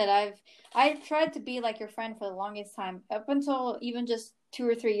like I said, I've tried to be like your friend for the longest time. Up until even just 2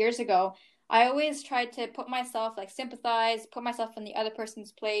 or 3 years ago, I always tried to put myself, like sympathize, put myself in the other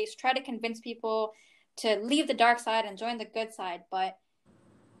person's place, try to convince people to leave the dark side and join the good side, but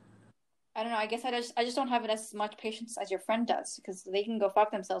I don't know. I guess I just don't have as much patience as your friend does because they can go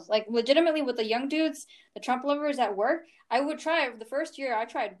fuck themselves. Like legitimately with the young dudes, the Trump lovers at work, I would try the first year. I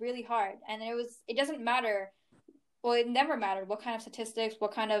tried really hard, and it doesn't matter. Well, it never mattered what kind of statistics,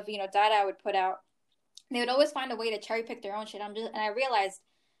 what kind of data I would put out. They would always find a way to cherry pick their own shit. And I realized,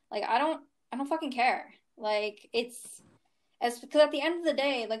 like I don't fucking care. Like because at the end of the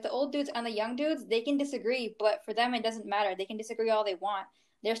day, like the old dudes and the young dudes, they can disagree, but for them it doesn't matter. They can disagree all they want.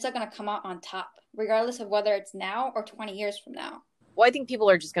 They're still gonna come out on top, regardless of whether it's now or 20 years from now. Well, I think people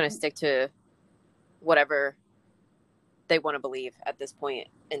are just gonna stick to whatever they want to believe at this point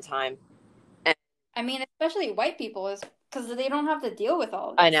in time. And I mean, especially white people, is because they don't have to deal with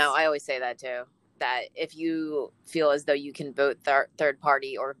all of this. I know. I always say that too. That if you feel as though you can vote third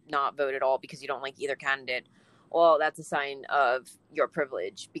party or not vote at all because you don't like either candidate, well, that's a sign of your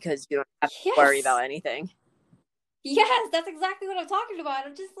privilege because you don't have to worry about anything. Yes, that's exactly what I'm talking about.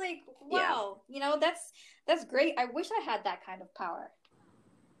 I'm just like, wow, that's great. I wish I had that kind of power.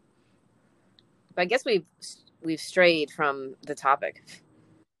 But I guess we've strayed from the topic.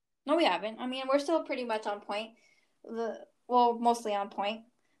 No, we haven't. I mean, we're still pretty much on point. Mostly on point.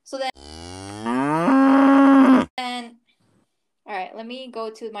 So then, all right, let me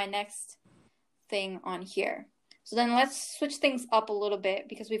go to my next thing on here. So then let's switch things up a little bit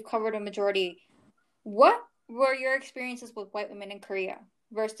because we've covered a majority. What were your experiences with white women in Korea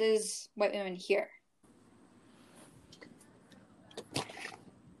versus white women here?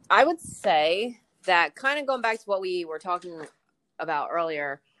 I would say that, kind of going back to what we were talking about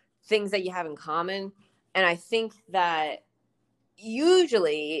earlier, things that you have in common. And I think that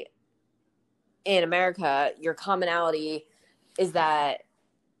usually in America, your commonality is that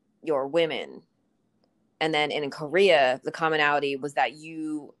you're women. And then in Korea, the commonality was that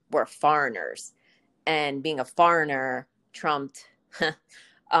you were foreigners. And being a foreigner trumped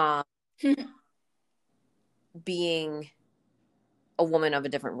being a woman of a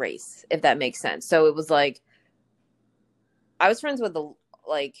different race, if that makes sense. So it was like, I was friends with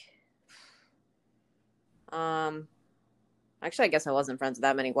actually, I guess I wasn't friends with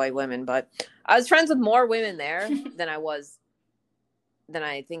that many white women, but I was friends with more women there than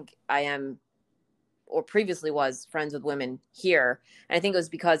I think I am or previously was friends with women here. And I think it was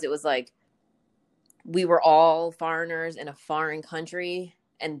because it was like we were all foreigners in a foreign country,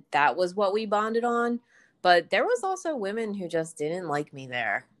 and that was what we bonded on. But there was also women who just didn't like me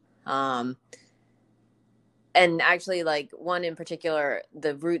there. And actually, like, one in particular,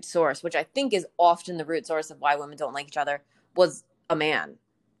 the root source, which I think is often the root source of why women don't like each other, was a man,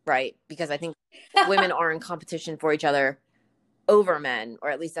 right? Because I think women are in competition for each other over men, or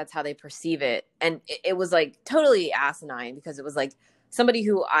at least that's how they perceive it. And it was like totally asinine because it was like somebody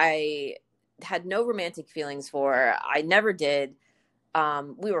who I had no romantic feelings for. I never did.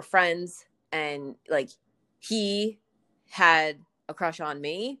 We were friends, and like he had a crush on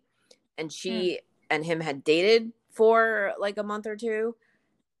me, and she and him had dated for like a month or two.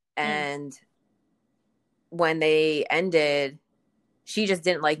 And when they ended, she just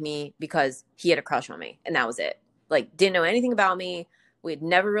didn't like me because he had a crush on me, and that was it. Like, didn't know anything about me. We'd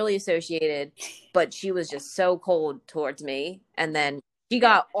never really associated, but she was just so cold towards me. And then she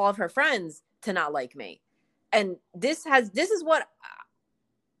got all of her friends to not like me. And this is what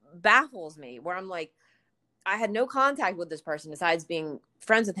baffles me, where I'm like, I had no contact with this person besides being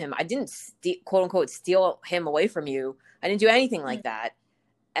friends with him. I didn't quote unquote steal him away from you. I didn't do anything like that.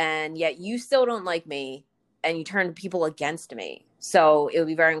 And yet you still don't like me, and you turn people against me. So it would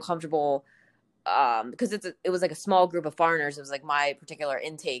be very uncomfortable because it was like a small group of foreigners. It was like my particular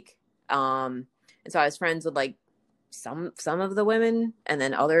intake. And so I was friends with like some of the women, and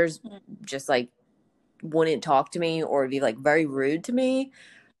then others just like wouldn't talk to me or be like very rude to me.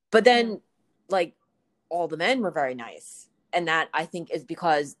 But then like all the men were very nice. And that, I think, is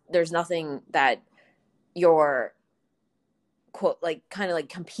because there's nothing that you're quote like kind of like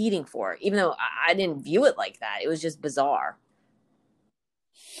competing for, even though I didn't view it like that. It was just bizarre.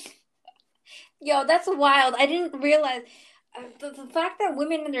 Yo, that's wild. I didn't realize the fact that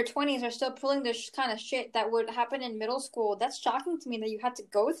women in their 20s are still pulling this kind of shit that would happen in middle school. That's shocking to me that you had to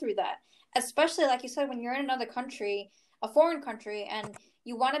go through that. Especially, like you said, when you're in another country, a foreign country, and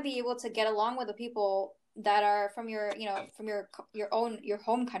you want to be able to get along with the people that are from your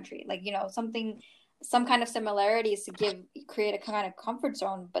home country. Like, some kind of similarities to create a kind of comfort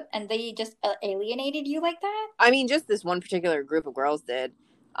zone. And they just alienated you like that? I mean, just this one particular group of girls did.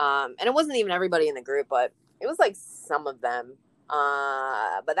 And it wasn't even everybody in the group, but it was like some of them.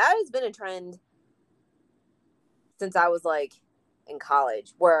 But that has been a trend since I was like in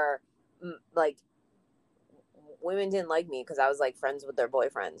college, where like women didn't like me because I was like friends with their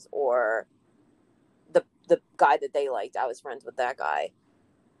boyfriends, or the guy that they liked, I was friends with that guy.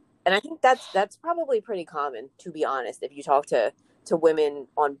 And I think that's probably pretty common, to be honest, if you talk to women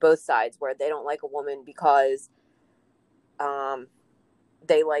on both sides, where they don't like a woman because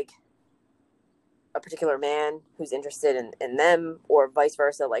they like a particular man who's interested in them, or vice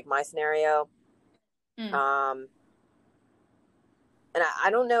versa, like my scenario. And I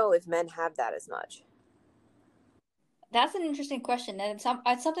don't know if men have that as much. That's an interesting question, and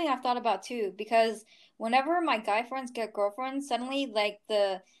it's something I've thought about too. Because whenever my guy friends get girlfriends, suddenly like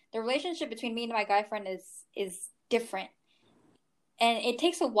the relationship between me and my guy friend is different, and it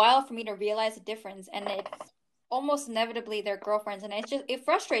takes a while for me to realize the difference, and it's almost inevitably their girlfriends, and it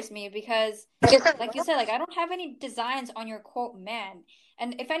frustrates me because, like you said, like I don't have any designs on your quote man,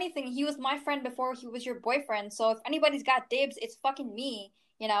 and if anything, he was my friend before he was your boyfriend. So if anybody's got dibs, it's fucking me,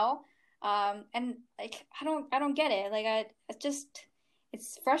 you know. And like I don't get it. Like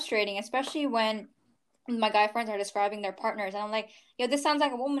it's frustrating, especially when my guy friends are describing their partners, and I'm like, yo, this sounds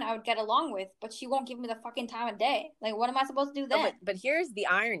like a woman I would get along with, but she won't give me the fucking time of day. Like, what am I supposed to do then? But here's the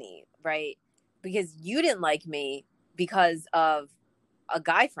irony, right? Because you didn't like me because of a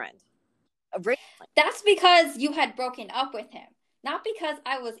guy friend. That's because you had broken up with him, not because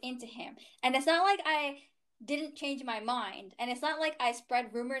I was into him. And it's not like I didn't change my mind, and it's not like I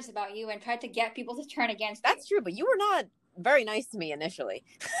spread rumors about you and tried to get people to turn against you. That's true, but you were not very nice to me initially.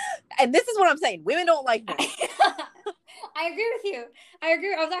 And this is what I'm saying. Women don't like me. I agree with you. I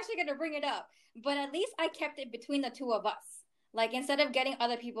agree. I was actually going to bring it up, but at least I kept it between the two of us. Like, instead of getting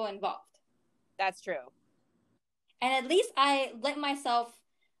other people involved. That's true. And at least I let myself,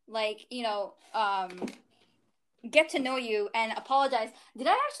 like, get to know you and apologize. Did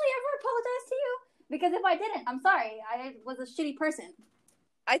I actually ever apologize to you? Because if I didn't, I'm sorry. I was a shitty person.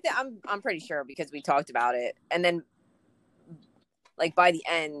 I'm pretty sure, because we talked about it. And then, like, by the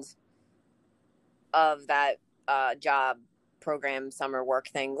end of that job program summer work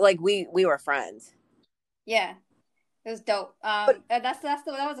thing, like we were friends. Yeah. It was dope. But that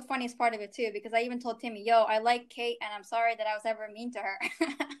was the funniest part of it too, because I even told Timmy, "Yo, I like Kate, and I'm sorry that I was ever mean to her."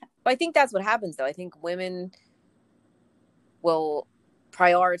 I think that's what happens, though. I think women will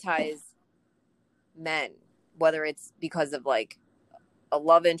prioritize men, whether it's because of like a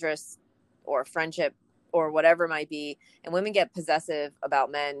love interest or a friendship or whatever it might be, and women get possessive about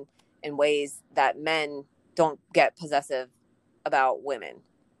men in ways that men don't get possessive about women.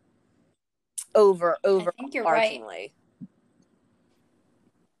 I think you're right. Overarchingly.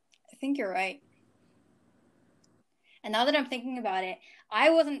 I think you're right. And now that I'm thinking about it,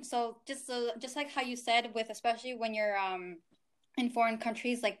 I wasn't just like how you said, with especially when you're in foreign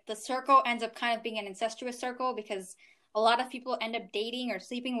countries, like the circle ends up kind of being an incestuous circle because a lot of people end up dating or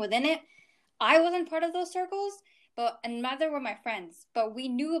sleeping within it. I wasn't part of those circles, and neither were my friends. But we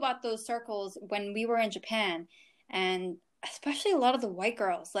knew about those circles when we were in Japan, and especially a lot of the white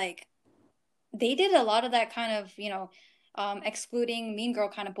girls, like they did a lot of that kind of, excluding mean girl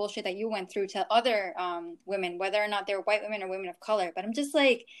kind of bullshit that you went through to other women, whether or not they were white women or women of color. But I'm just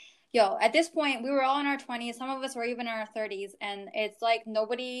like, yo, at this point, we were all in our 20s. Some of us were even in our 30s. And it's like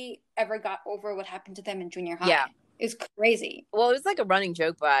nobody ever got over what happened to them in junior high. Yeah. It's crazy. Well, it was like a running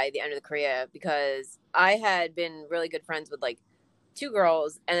joke by the end of the Korea, because I had been really good friends with like two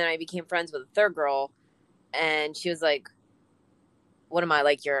girls, and then I became friends with a third girl, and she was like, "What am I,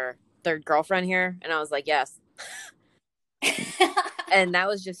 like your third girlfriend here?" And I was like, "Yes." And that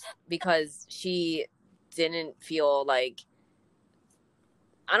was just because she didn't feel like,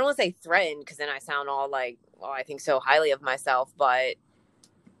 I don't want to say threatened, because then I sound all like, well, I think so highly of myself, but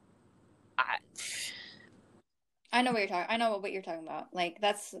I know what you're talking. I know what you're talking about. Like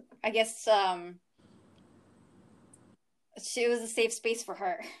that's, I guess, it was a safe space for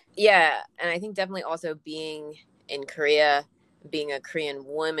her. Yeah, and I think definitely also being in Korea, being a Korean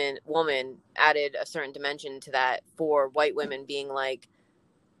woman added a certain dimension to that, for white women being like,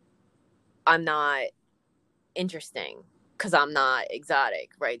 I'm not interesting because I'm not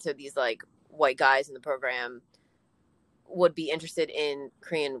exotic, right? So these like white guys in the program would be interested in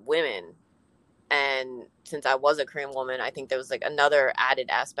Korean women. And since I was a Korean woman, I think there was like another added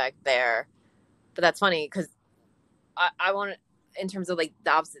aspect there. But that's funny because I want to, in terms of like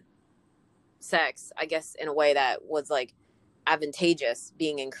the opposite sex, I guess in a way that was like advantageous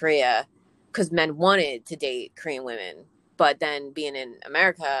being in Korea, because men wanted to date Korean women. But then being in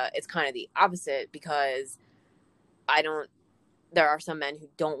America, it's kind of the opposite, because there are some men who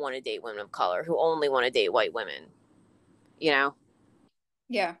don't want to date women of color, who only want to date white women, you know?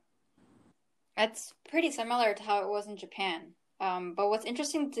 Yeah. That's pretty similar to how it was in Japan. But what's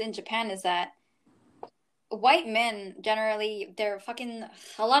interesting in Japan is that white men generally, they're fucking,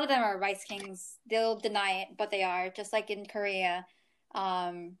 a lot of them are rice kings. They'll deny it, but they are, just like in Korea.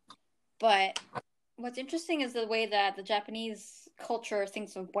 But what's interesting is the way that the Japanese culture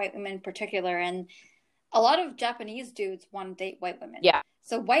thinks of white women in particular, and a lot of Japanese dudes want to date white women. Yeah.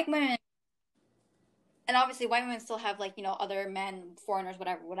 So white women, and obviously white women still have, like, other men, foreigners,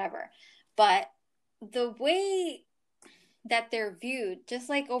 whatever. But the way that they're viewed, just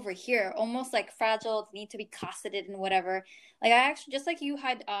like over here, almost like fragile, need to be cosseted and whatever. Like, I actually, just like you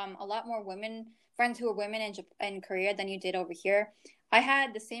had a lot more women friends who were women in Korea than you did over here. I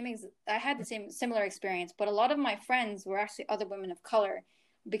had the same similar experience, but a lot of my friends were actually other women of color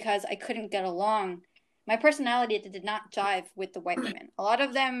because I couldn't get along. My personality did not jive with the white women. A lot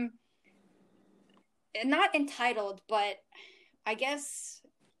of them, not entitled, but I guess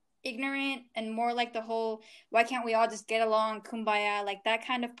ignorant, and more like the whole why can't we all just get along, kumbaya, like that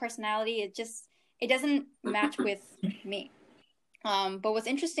kind of personality. It doesn't match with me. But what's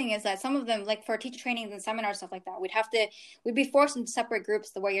interesting is that some of them, like for teacher trainings and seminars, stuff like that, we'd be forced into separate groups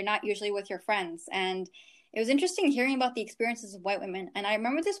where you're not usually with your friends. And it was interesting hearing about the experiences of white women. And I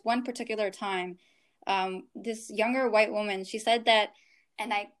remember this one particular time, this younger white woman, she said that,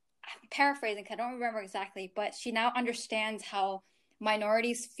 and I'm paraphrasing, I don't remember exactly, but she now understands how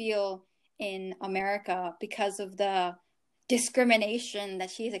minorities feel in America because of the discrimination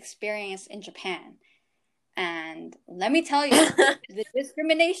that she's experienced in Japan. And let me tell you, the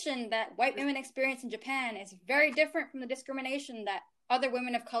discrimination that white women experience in Japan is very different from the discrimination that other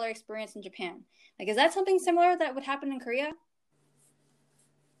women of color experience in Japan. Like, is that something similar that would happen in Korea?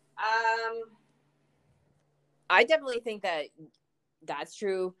 I definitely think that that's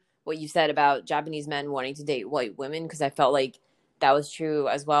true, what you said about Japanese men wanting to date white women, because I felt like that was true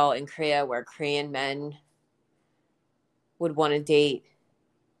as well in Korea, where Korean men would want to date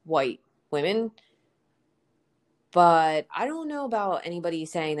white women. But I don't know about anybody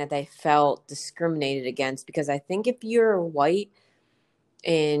saying that they felt discriminated against, because I think if you're white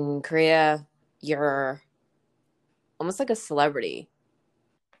in Korea, you're almost like a celebrity.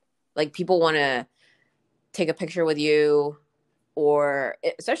 Like, people want to take a picture with you, or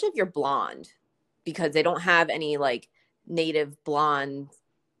especially if you're blonde, because they don't have any like native blonde,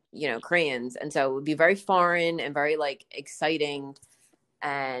 Koreans. And so it would be very foreign and very like exciting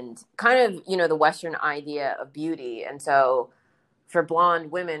and kind of, the Western idea of beauty. And so for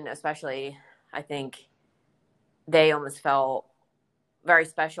blonde women, especially, I think they almost felt very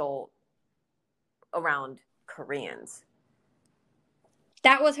special around Koreans.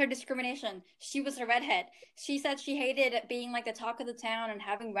 That was her discrimination. She was a redhead. She said she hated being like the talk of the town and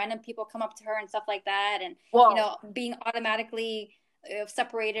having random people come up to her and stuff like that, and being automatically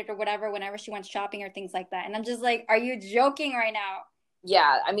separated or whatever whenever she went shopping or things like that. And I'm just like, are you joking right now?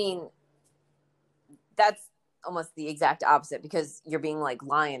 Yeah, I mean, that's almost the exact opposite, because you're being like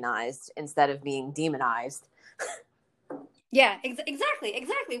lionized instead of being demonized. Yeah, exactly.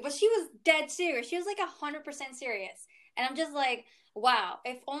 But she was dead serious. She was like 100% serious. And I'm just like, wow,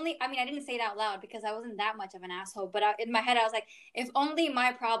 if only, I mean, I didn't say it out loud because I wasn't that much of an asshole, but in my head, I was like, if only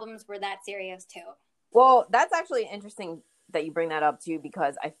my problems were that serious too. Well, that's actually interesting that you bring that up too,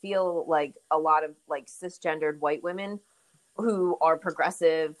 because I feel like a lot of like cisgendered white women who are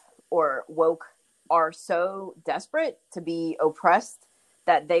progressive or woke are so desperate to be oppressed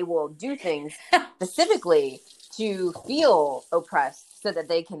that they will do things specifically to feel oppressed so that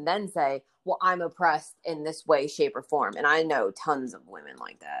they can then say, well, I'm oppressed in this way, shape, or form. And I know tons of women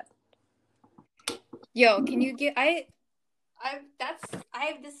like that. Yo, can you get, this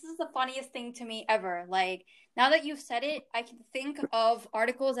is the funniest thing to me ever. Like, now that you've said it, I can think of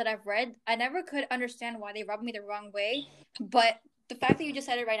articles that I've read. I never could understand why they rubbed me the wrong way, but the fact that you just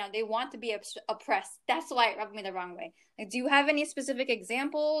said it right now, they want to be oppressed. That's why it rubbed me the wrong way. Like, do you have any specific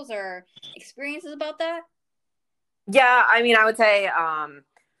examples or experiences about that? Yeah, I mean, I would say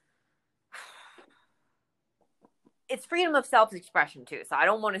it's freedom of self-expression too. So I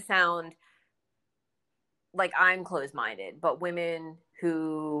don't want to sound like I'm closed-minded, but white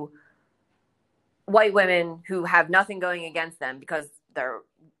women who have nothing going against them, because they're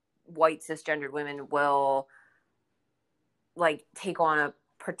white cisgendered women, will like take on a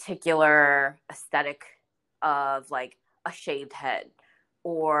particular aesthetic of like a shaved head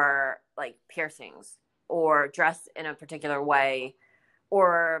or like piercings or dress in a particular way,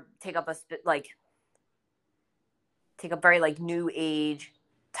 or take up very like new age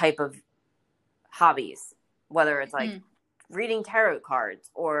type of hobbies, whether it's like reading tarot cards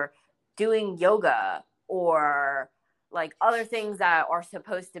or doing yoga or like other things that are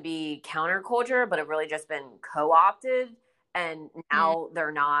supposed to be counterculture but have really just been co-opted, and now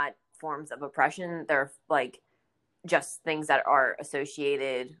they're not forms of oppression. They're like just things that are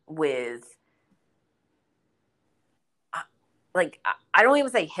associated with like, I don't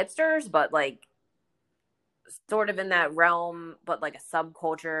even say hipsters, but like sort of in that realm, but like a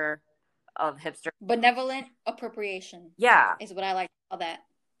subculture of hipster. Benevolent appropriation. Yeah. Is what I like to call that.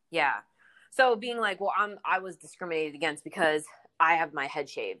 Yeah. So being like, well, I was discriminated against because I have my head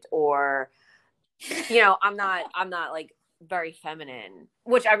shaved, or, you know, I'm not like very feminine,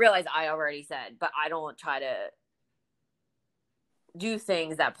 which I realize I already said, but I don't try to do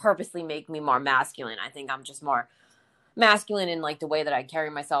things that purposely make me more masculine. I think I'm just more masculine in like the way that I carry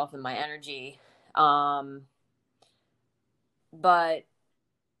myself and my energy. But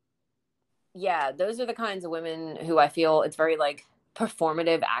yeah, those are the kinds of women who I feel it's very like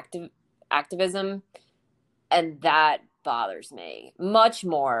performative activism, and that bothers me much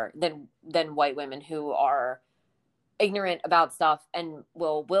more than white women who are ignorant about stuff and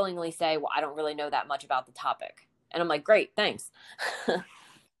will willingly say, well, I don't really know that much about the topic. And I'm like, great, thanks.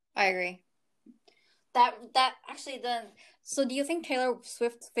 I agree. That actually then. So do you think Taylor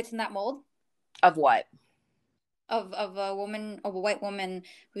Swift fits in that mold Of what? of a white woman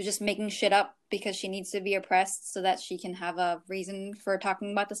who's just making shit up because she needs to be oppressed so that she can have a reason for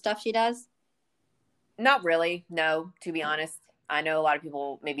talking about the stuff she does? Not really, no, to be honest. I know a lot of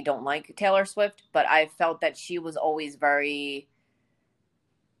people maybe don't like Taylor Swift, but I felt that she was always very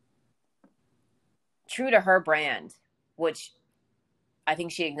true to her brand, which I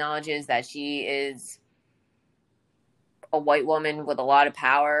think she acknowledges that she is a white woman with a lot of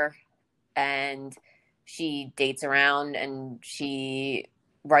power, and she dates around and she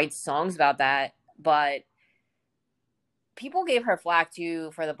writes songs about that. But people gave her flack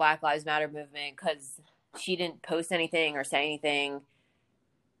too for the Black Lives Matter movement because she didn't post anything or say anything.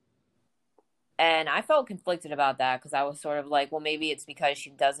 And I felt conflicted about that because I was sort of like, well, maybe it's because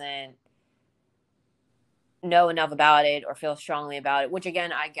she doesn't know enough about it or feel strongly about it, which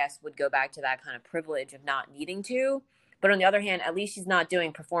again, I guess would go back to that kind of privilege of not needing to. But on the other hand, at least she's not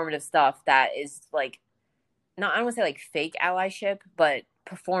doing performative stuff that is like, not, I don't want to say like fake allyship, but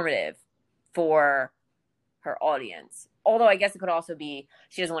performative for her audience. Although I guess it could also be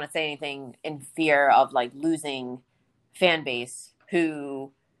she doesn't want to say anything in fear of like losing fan base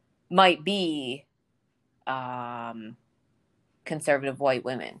who might be conservative white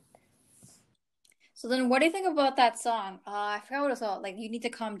women. So then what do you think about that song? I forgot what it's called. Like, You Need to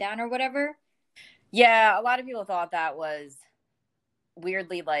Calm Down or whatever. Yeah, a lot of people thought that was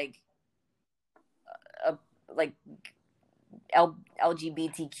weirdly like like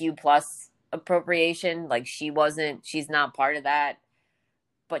LGBTQ plus appropriation. Like she's not part of that,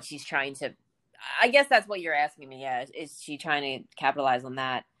 but she's trying to. I guess that's what you're asking me. Yeah, is she trying to capitalize on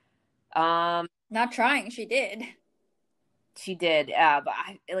that? Not trying, she did. She did, but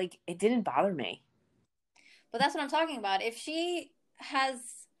it didn't bother me. But that's what I'm talking about. If she has,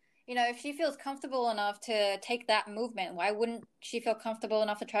 if she feels comfortable enough to take that movement, why wouldn't she feel comfortable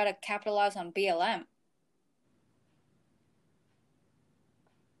enough to try to capitalize on BLM?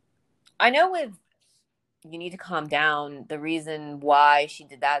 I know with You Need to Calm Down, the reason why she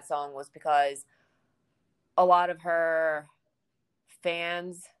did that song was because a lot of her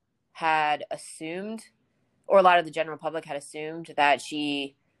fans had assumed, or a lot of the general public had assumed, that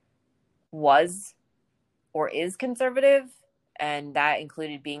she was or is conservative, and that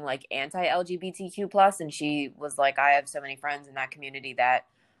included being like anti-LGBTQ plus. And she was like, I have so many friends in that community that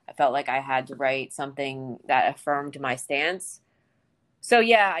I felt like I had to write something that affirmed my stance. So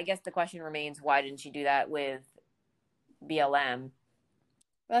yeah, I guess the question remains, why didn't she do that with BLM?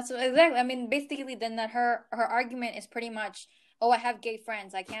 That's exactly. I mean, basically, then that her argument is pretty much, oh, I have gay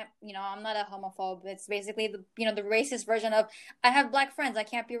friends. I can't, I'm not a homophobe. It's basically the racist version of, I have black friends. I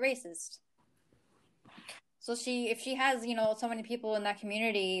can't be racist. So if she has, so many people in that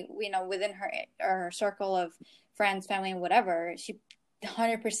community, within her circle of friends, family, and whatever, she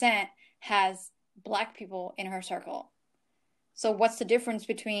 100% has black people in her circle. So what's the difference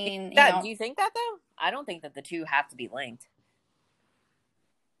between, do you think that though? I don't think that the two have to be linked.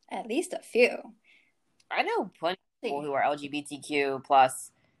 At least a few. I know plenty of people who are LGBTQ plus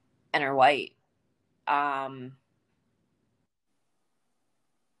and are white. I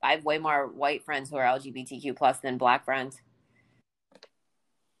have way more white friends who are LGBTQ plus than black friends.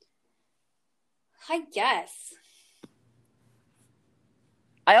 I guess.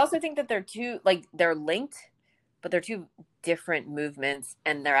 I also think that they're linked, but they're two different movements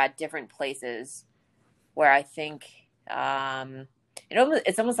and they're at different places where I think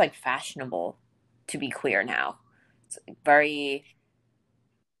it's almost like fashionable to be queer now. It's very.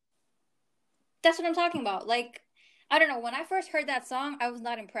 That's what I'm talking about. Like, I don't know. When I first heard that song, I was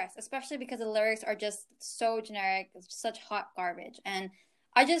not impressed, especially because the lyrics are just so generic. It's such hot garbage. And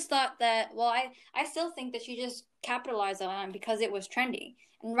I just thought that, well, I still think that she just capitalized on it because it was trendy.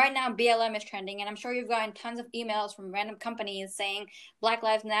 And right now, BLM is trending. And I'm sure you've gotten tons of emails from random companies saying Black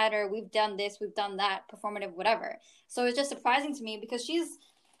Lives Matter, we've done this, we've done that, performative, whatever. So it's just surprising to me because she's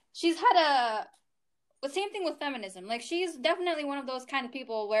had the same thing with feminism. Like, she's definitely one of those kind of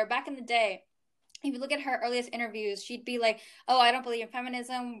people where back in the day, if you look at her earliest interviews, she'd be like, "Oh, I don't believe in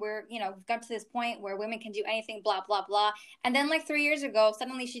feminism. We've got to this point where women can do anything, blah blah blah." And then, like 3 years ago,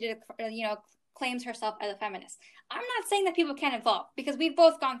 suddenly she claims herself as a feminist. I'm not saying that people can't evolve because we've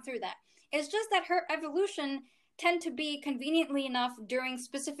both gone through that. It's just that her evolution tend to be conveniently enough during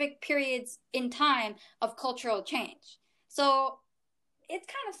specific periods in time of cultural change. So it's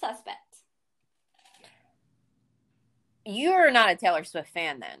kind of suspect. You're not a Taylor Swift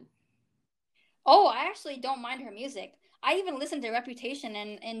fan, then? Oh, I actually don't mind her music. I even listened to Reputation,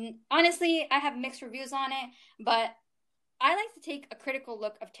 and honestly, I have mixed reviews on it, but I like to take a critical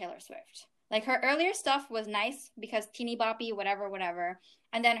look of Taylor Swift. Like, her earlier stuff was nice because teeny boppy, whatever, whatever.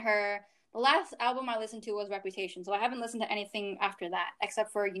 And then the last album I listened to was Reputation, so I haven't listened to anything after that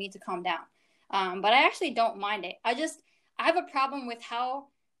except for You Need to Calm Down. But I actually don't mind it. I have a problem with how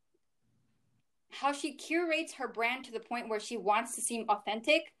she curates her brand to the point where she wants to seem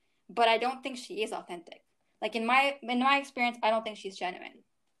authentic, but I don't think she is authentic. Like, in my experience, I don't think she's genuine.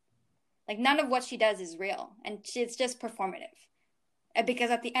 Like, none of what she does is real, and it's just performative.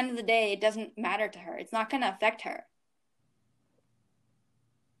 Because at the end of the day, it doesn't matter to her. It's not going to affect her.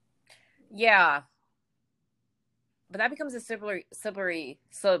 Yeah. But that becomes a slippery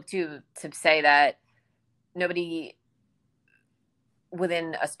slope to say that nobody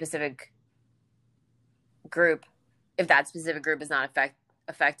within a specific group, if that specific group is not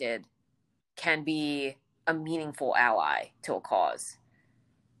affected, can be a meaningful ally to a cause.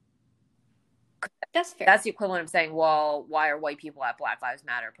 That's fair. That's the equivalent of saying, well, why are white people at Black Lives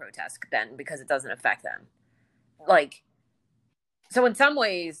Matter protests then? Because it doesn't affect them. Like, so in some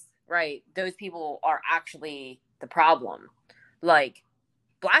ways, right, those people are actually the problem. Like,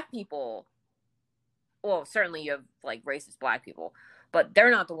 Black people, well, certainly you have, like, racist Black people, but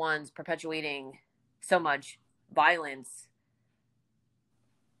they're not the ones perpetuating so much violence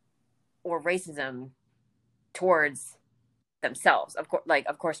or racism towards themselves. Of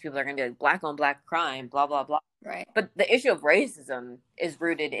course, people are going to be like, Black on Black crime, blah, blah, blah. Right. But the issue of racism is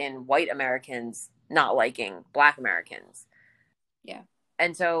rooted in white Americans not liking Black Americans. Yeah.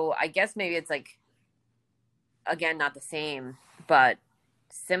 And so I guess maybe it's like, again, not the same, but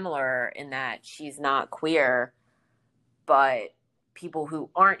similar in that she's not queer, but people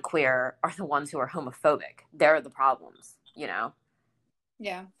who aren't queer are the ones who are homophobic. They're the problems, you know?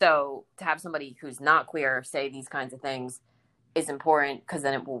 Yeah. So to have somebody who's not queer say these kinds of things is important because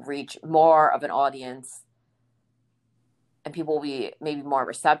then it will reach more of an audience and people will be maybe more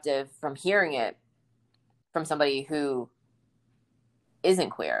receptive from hearing it from somebody who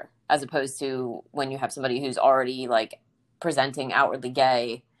isn't queer, as opposed to when you have somebody who's already, like, presenting outwardly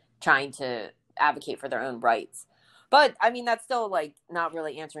gay, trying to advocate for their own rights. But I mean, that's still, like, not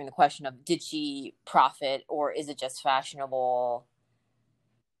really answering the question of, did she profit or is it just fashionable?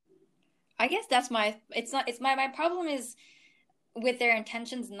 I guess that's my problem is with their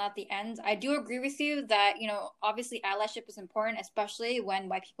intentions, not the ends. I do agree with you that, obviously allyship is important, especially when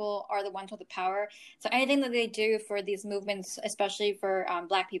white people are the ones with the power. So anything that they do for these movements, especially for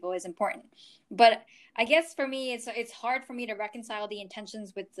Black people, is important. But I guess for me, it's hard for me to reconcile the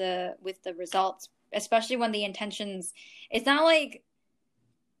intentions with the results, especially when the intentions, it's not like,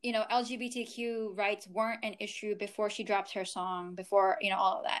 LGBTQ rights weren't an issue before she dropped her song, before,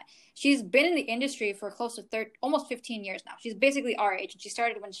 all of that. She's been in the industry for close to almost 15 years now. She's basically our age, and she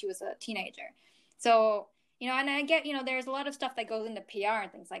started when she was a teenager. So, and I get, there's a lot of stuff that goes into PR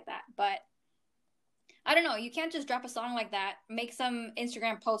and things like that. But I don't know. You can't just drop a song like that, make some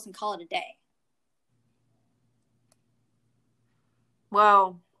Instagram post, and call it a day.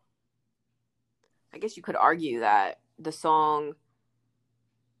 Well, I guess you could argue that the song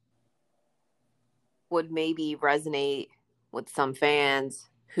would maybe resonate with some fans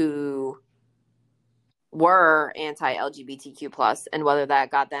who were anti-LGBTQ+, and whether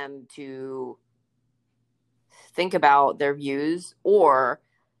that got them to think about their views or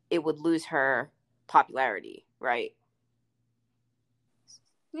it would lose her popularity, right?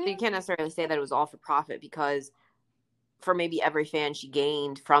 Yeah. So you can't necessarily say that it was all for profit, because for maybe every fan she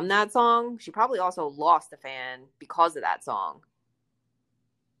gained from that song, she probably also lost a fan because of that song.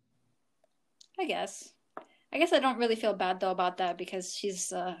 I guess I don't really feel bad though about that, because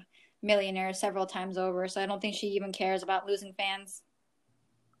she's millionaire several times over, so I don't think she even cares about losing fans.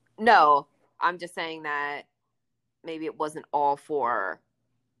 No, I'm just saying that maybe it wasn't all for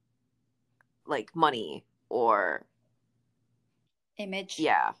like money or image.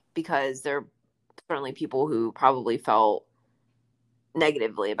 Yeah, because there are certainly people who probably felt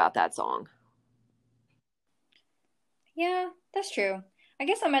negatively about that song. Yeah, that's true. I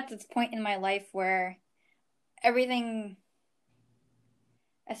guess I'm at this point in my life where everything,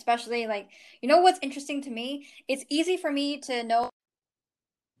 especially like, you know what's interesting to me? It's easy for me to know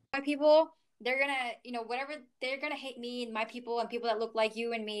my people. They're gonna, whatever, they're gonna hate me and my people and people that look like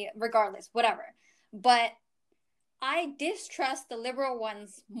you and me, regardless, whatever. But I distrust the liberal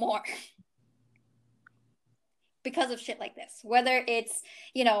ones more because of shit like this. Whether it's,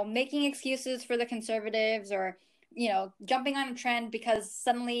 making excuses for the conservatives or, jumping on a trend because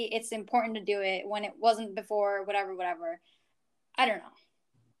suddenly it's important to do it when it wasn't before, whatever, whatever. I don't know.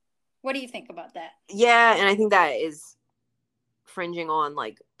 What do you think about that? Yeah, and I think that is fringing on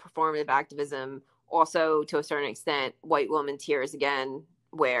like performative activism. Also, to a certain extent, white woman tears again,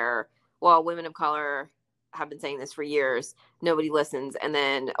 where, well, women of color have been saying this for years, nobody listens, and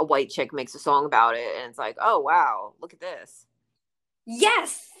then a white chick makes a song about it, and it's like, oh, wow, look at this.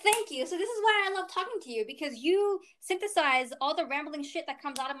 Yes, thank you. So this is why I love talking to you, because you synthesize all the rambling shit that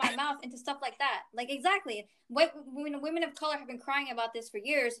comes out of my mouth into stuff like that. Like, exactly. Women of color have been crying about this for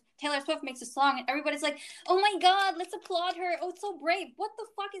years. Taylor Swift makes a song and everybody's like, oh my God, let's applaud her. Oh, it's so brave. What the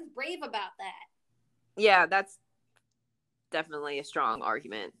fuck is brave about that? Yeah, that's definitely a strong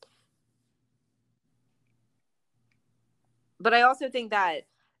argument. But I also think that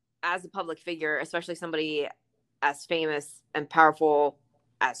as a public figure, especially somebody as famous and powerful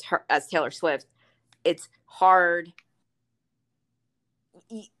as Taylor Swift, it's hard.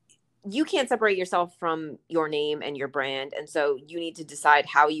 You can't separate yourself from your name and your brand, and so you need to decide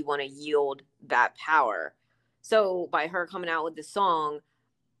how you want to yield that power. So by her coming out with this song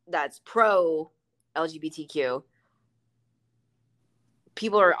that's pro LGBTQ,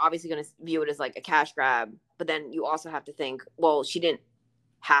 people are obviously going to view it as like a cash grab, but then you also have to think, well, she didn't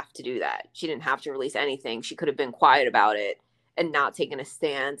have to do that. She didn't have to release anything. She could have been quiet about it and not taken a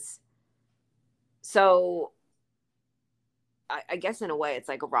stance. So I guess in a way it's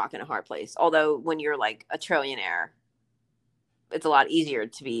like a rock and a hard place. Although when you're like a trillionaire, it's a lot easier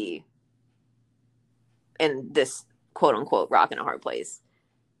to be in this quote unquote rock and a hard place.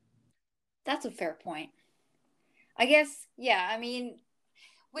 That's a fair point. I guess, yeah, I mean,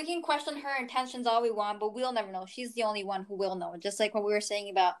 we can question her intentions all we want, but we'll never know. She's the only one who will know. Just like what we were saying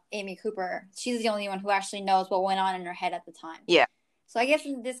about Amy Cooper, she's the only one who actually knows what went on in her head at the time. Yeah. So I guess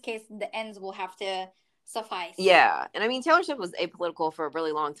in this case, the ends will have to suffice. Yeah. And I mean, Taylor Swift was apolitical for a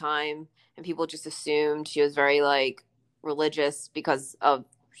really long time, and people just assumed she was very like religious because of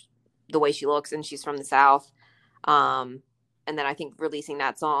the way she looks, and she's from the South. And then I think releasing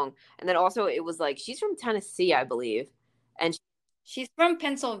that song, and then also it was like she's from Tennessee, I believe, and she's from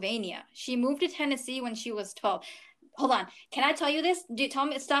Pennsylvania. She moved to Tennessee when she was 12. Hold on, can I tell you this?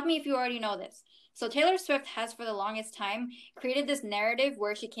 Stop me if you already know this. So Taylor Swift has for the longest time created this narrative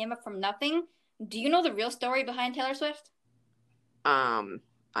where she came up from nothing. Do you know the real story behind Taylor Swift?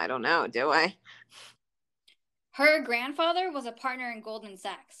 I don't know. Do I? Her grandfather was a partner in Goldman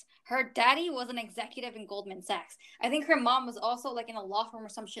Sachs. Her daddy was an executive in Goldman Sachs. I think her mom was also like in a law firm or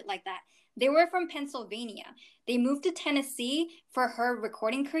some shit like that. They were from Pennsylvania. They moved to Tennessee for her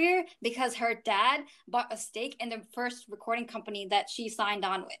recording career because her dad bought a stake in the first recording company that she signed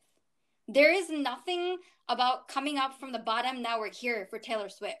on with. There is nothing about coming up from the bottom, now we're here for Taylor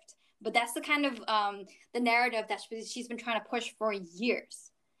Swift. But that's the kind of the narrative that she's been trying to push for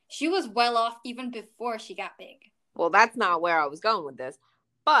years. She was well off even before she got big. Well, that's not where I was going with this,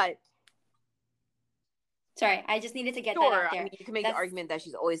 but sorry, I just needed to get that out there. I mean, you can make the argument that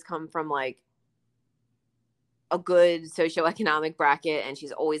she's always come from like a good socioeconomic bracket, and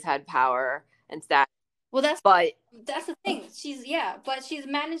she's always had power and status. Well, that's the thing. But she's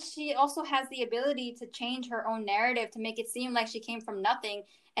managed. She also has the ability to change her own narrative to make it seem like she came from nothing,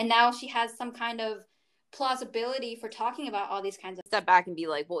 and now she has some kind of plausibility for talking about all these kinds of step back and be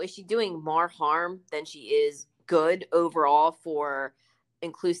like, well, is she doing more harm than she is good overall for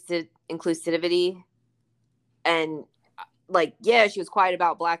inclusivity? And like, yeah, she was quiet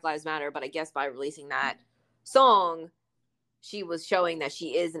about Black Lives Matter, but I guess by releasing that song, she was showing that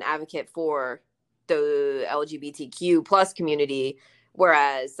she is an advocate for the LGBTQ plus community,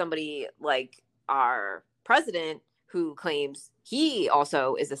 whereas somebody like our president, who claims he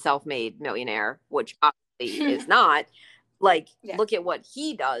also is a self-made millionaire, which obviously is not, like, look at what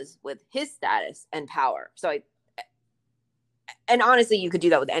he does with his status and power. So and honestly, you could do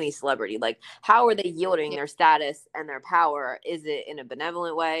that with any celebrity. Like, how are they yielding their status and their power? Is it in a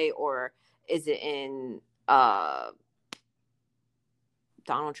benevolent way, or is it in Donald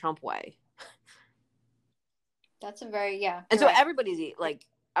Trump way? That's a very, yeah. And so right. everybody's like,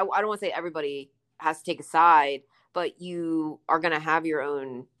 I don't want to say everybody has to take a side, but you are going to have your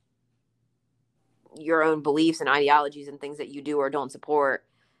own beliefs and ideologies and things that you do or don't support.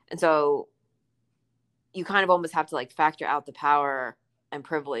 And so you kind of almost have to like factor out the power and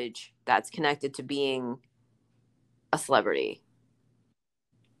privilege that's connected to being a celebrity.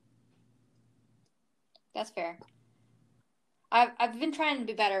 That's fair. I've been trying to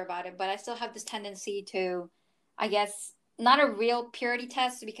be better about it, but I still have this tendency to, I guess, not a real purity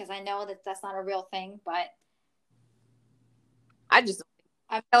test, because I know that that's not a real thing, but I just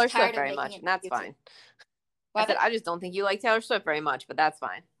I'm Taylor tired Swift of very making much, it and that's YouTube. fine. What? I said I just don't think you like Taylor Swift very much, but that's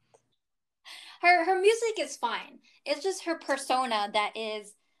fine. Her music is fine. It's just her persona that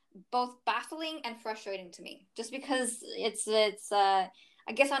is both baffling and frustrating to me. Just because it's I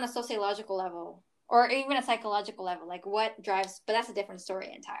guess on a sociological level or even a psychological level, like what drives. But that's a different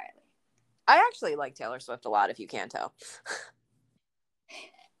story entirely. I actually like Taylor Swift a lot, if you can't tell.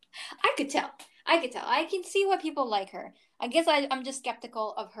 I could tell. I can see why people like her. I guess I'm just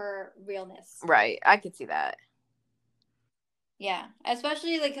skeptical of her realness. Right. I could see that. Yeah,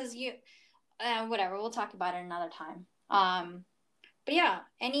 especially like because whatever. We'll talk about it another time. But yeah,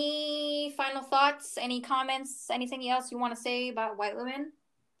 any final thoughts? Any comments? Anything else you want to say about white women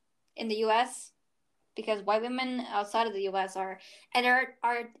in the U.S.? Because white women outside of the U.S. are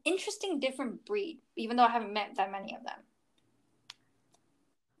interesting, different breed. Even though I haven't met that many of them.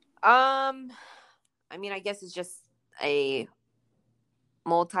 I mean, I guess it's just a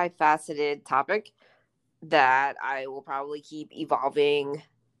multifaceted topic that I will probably keep evolving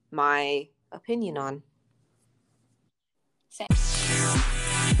my opinion on. Same.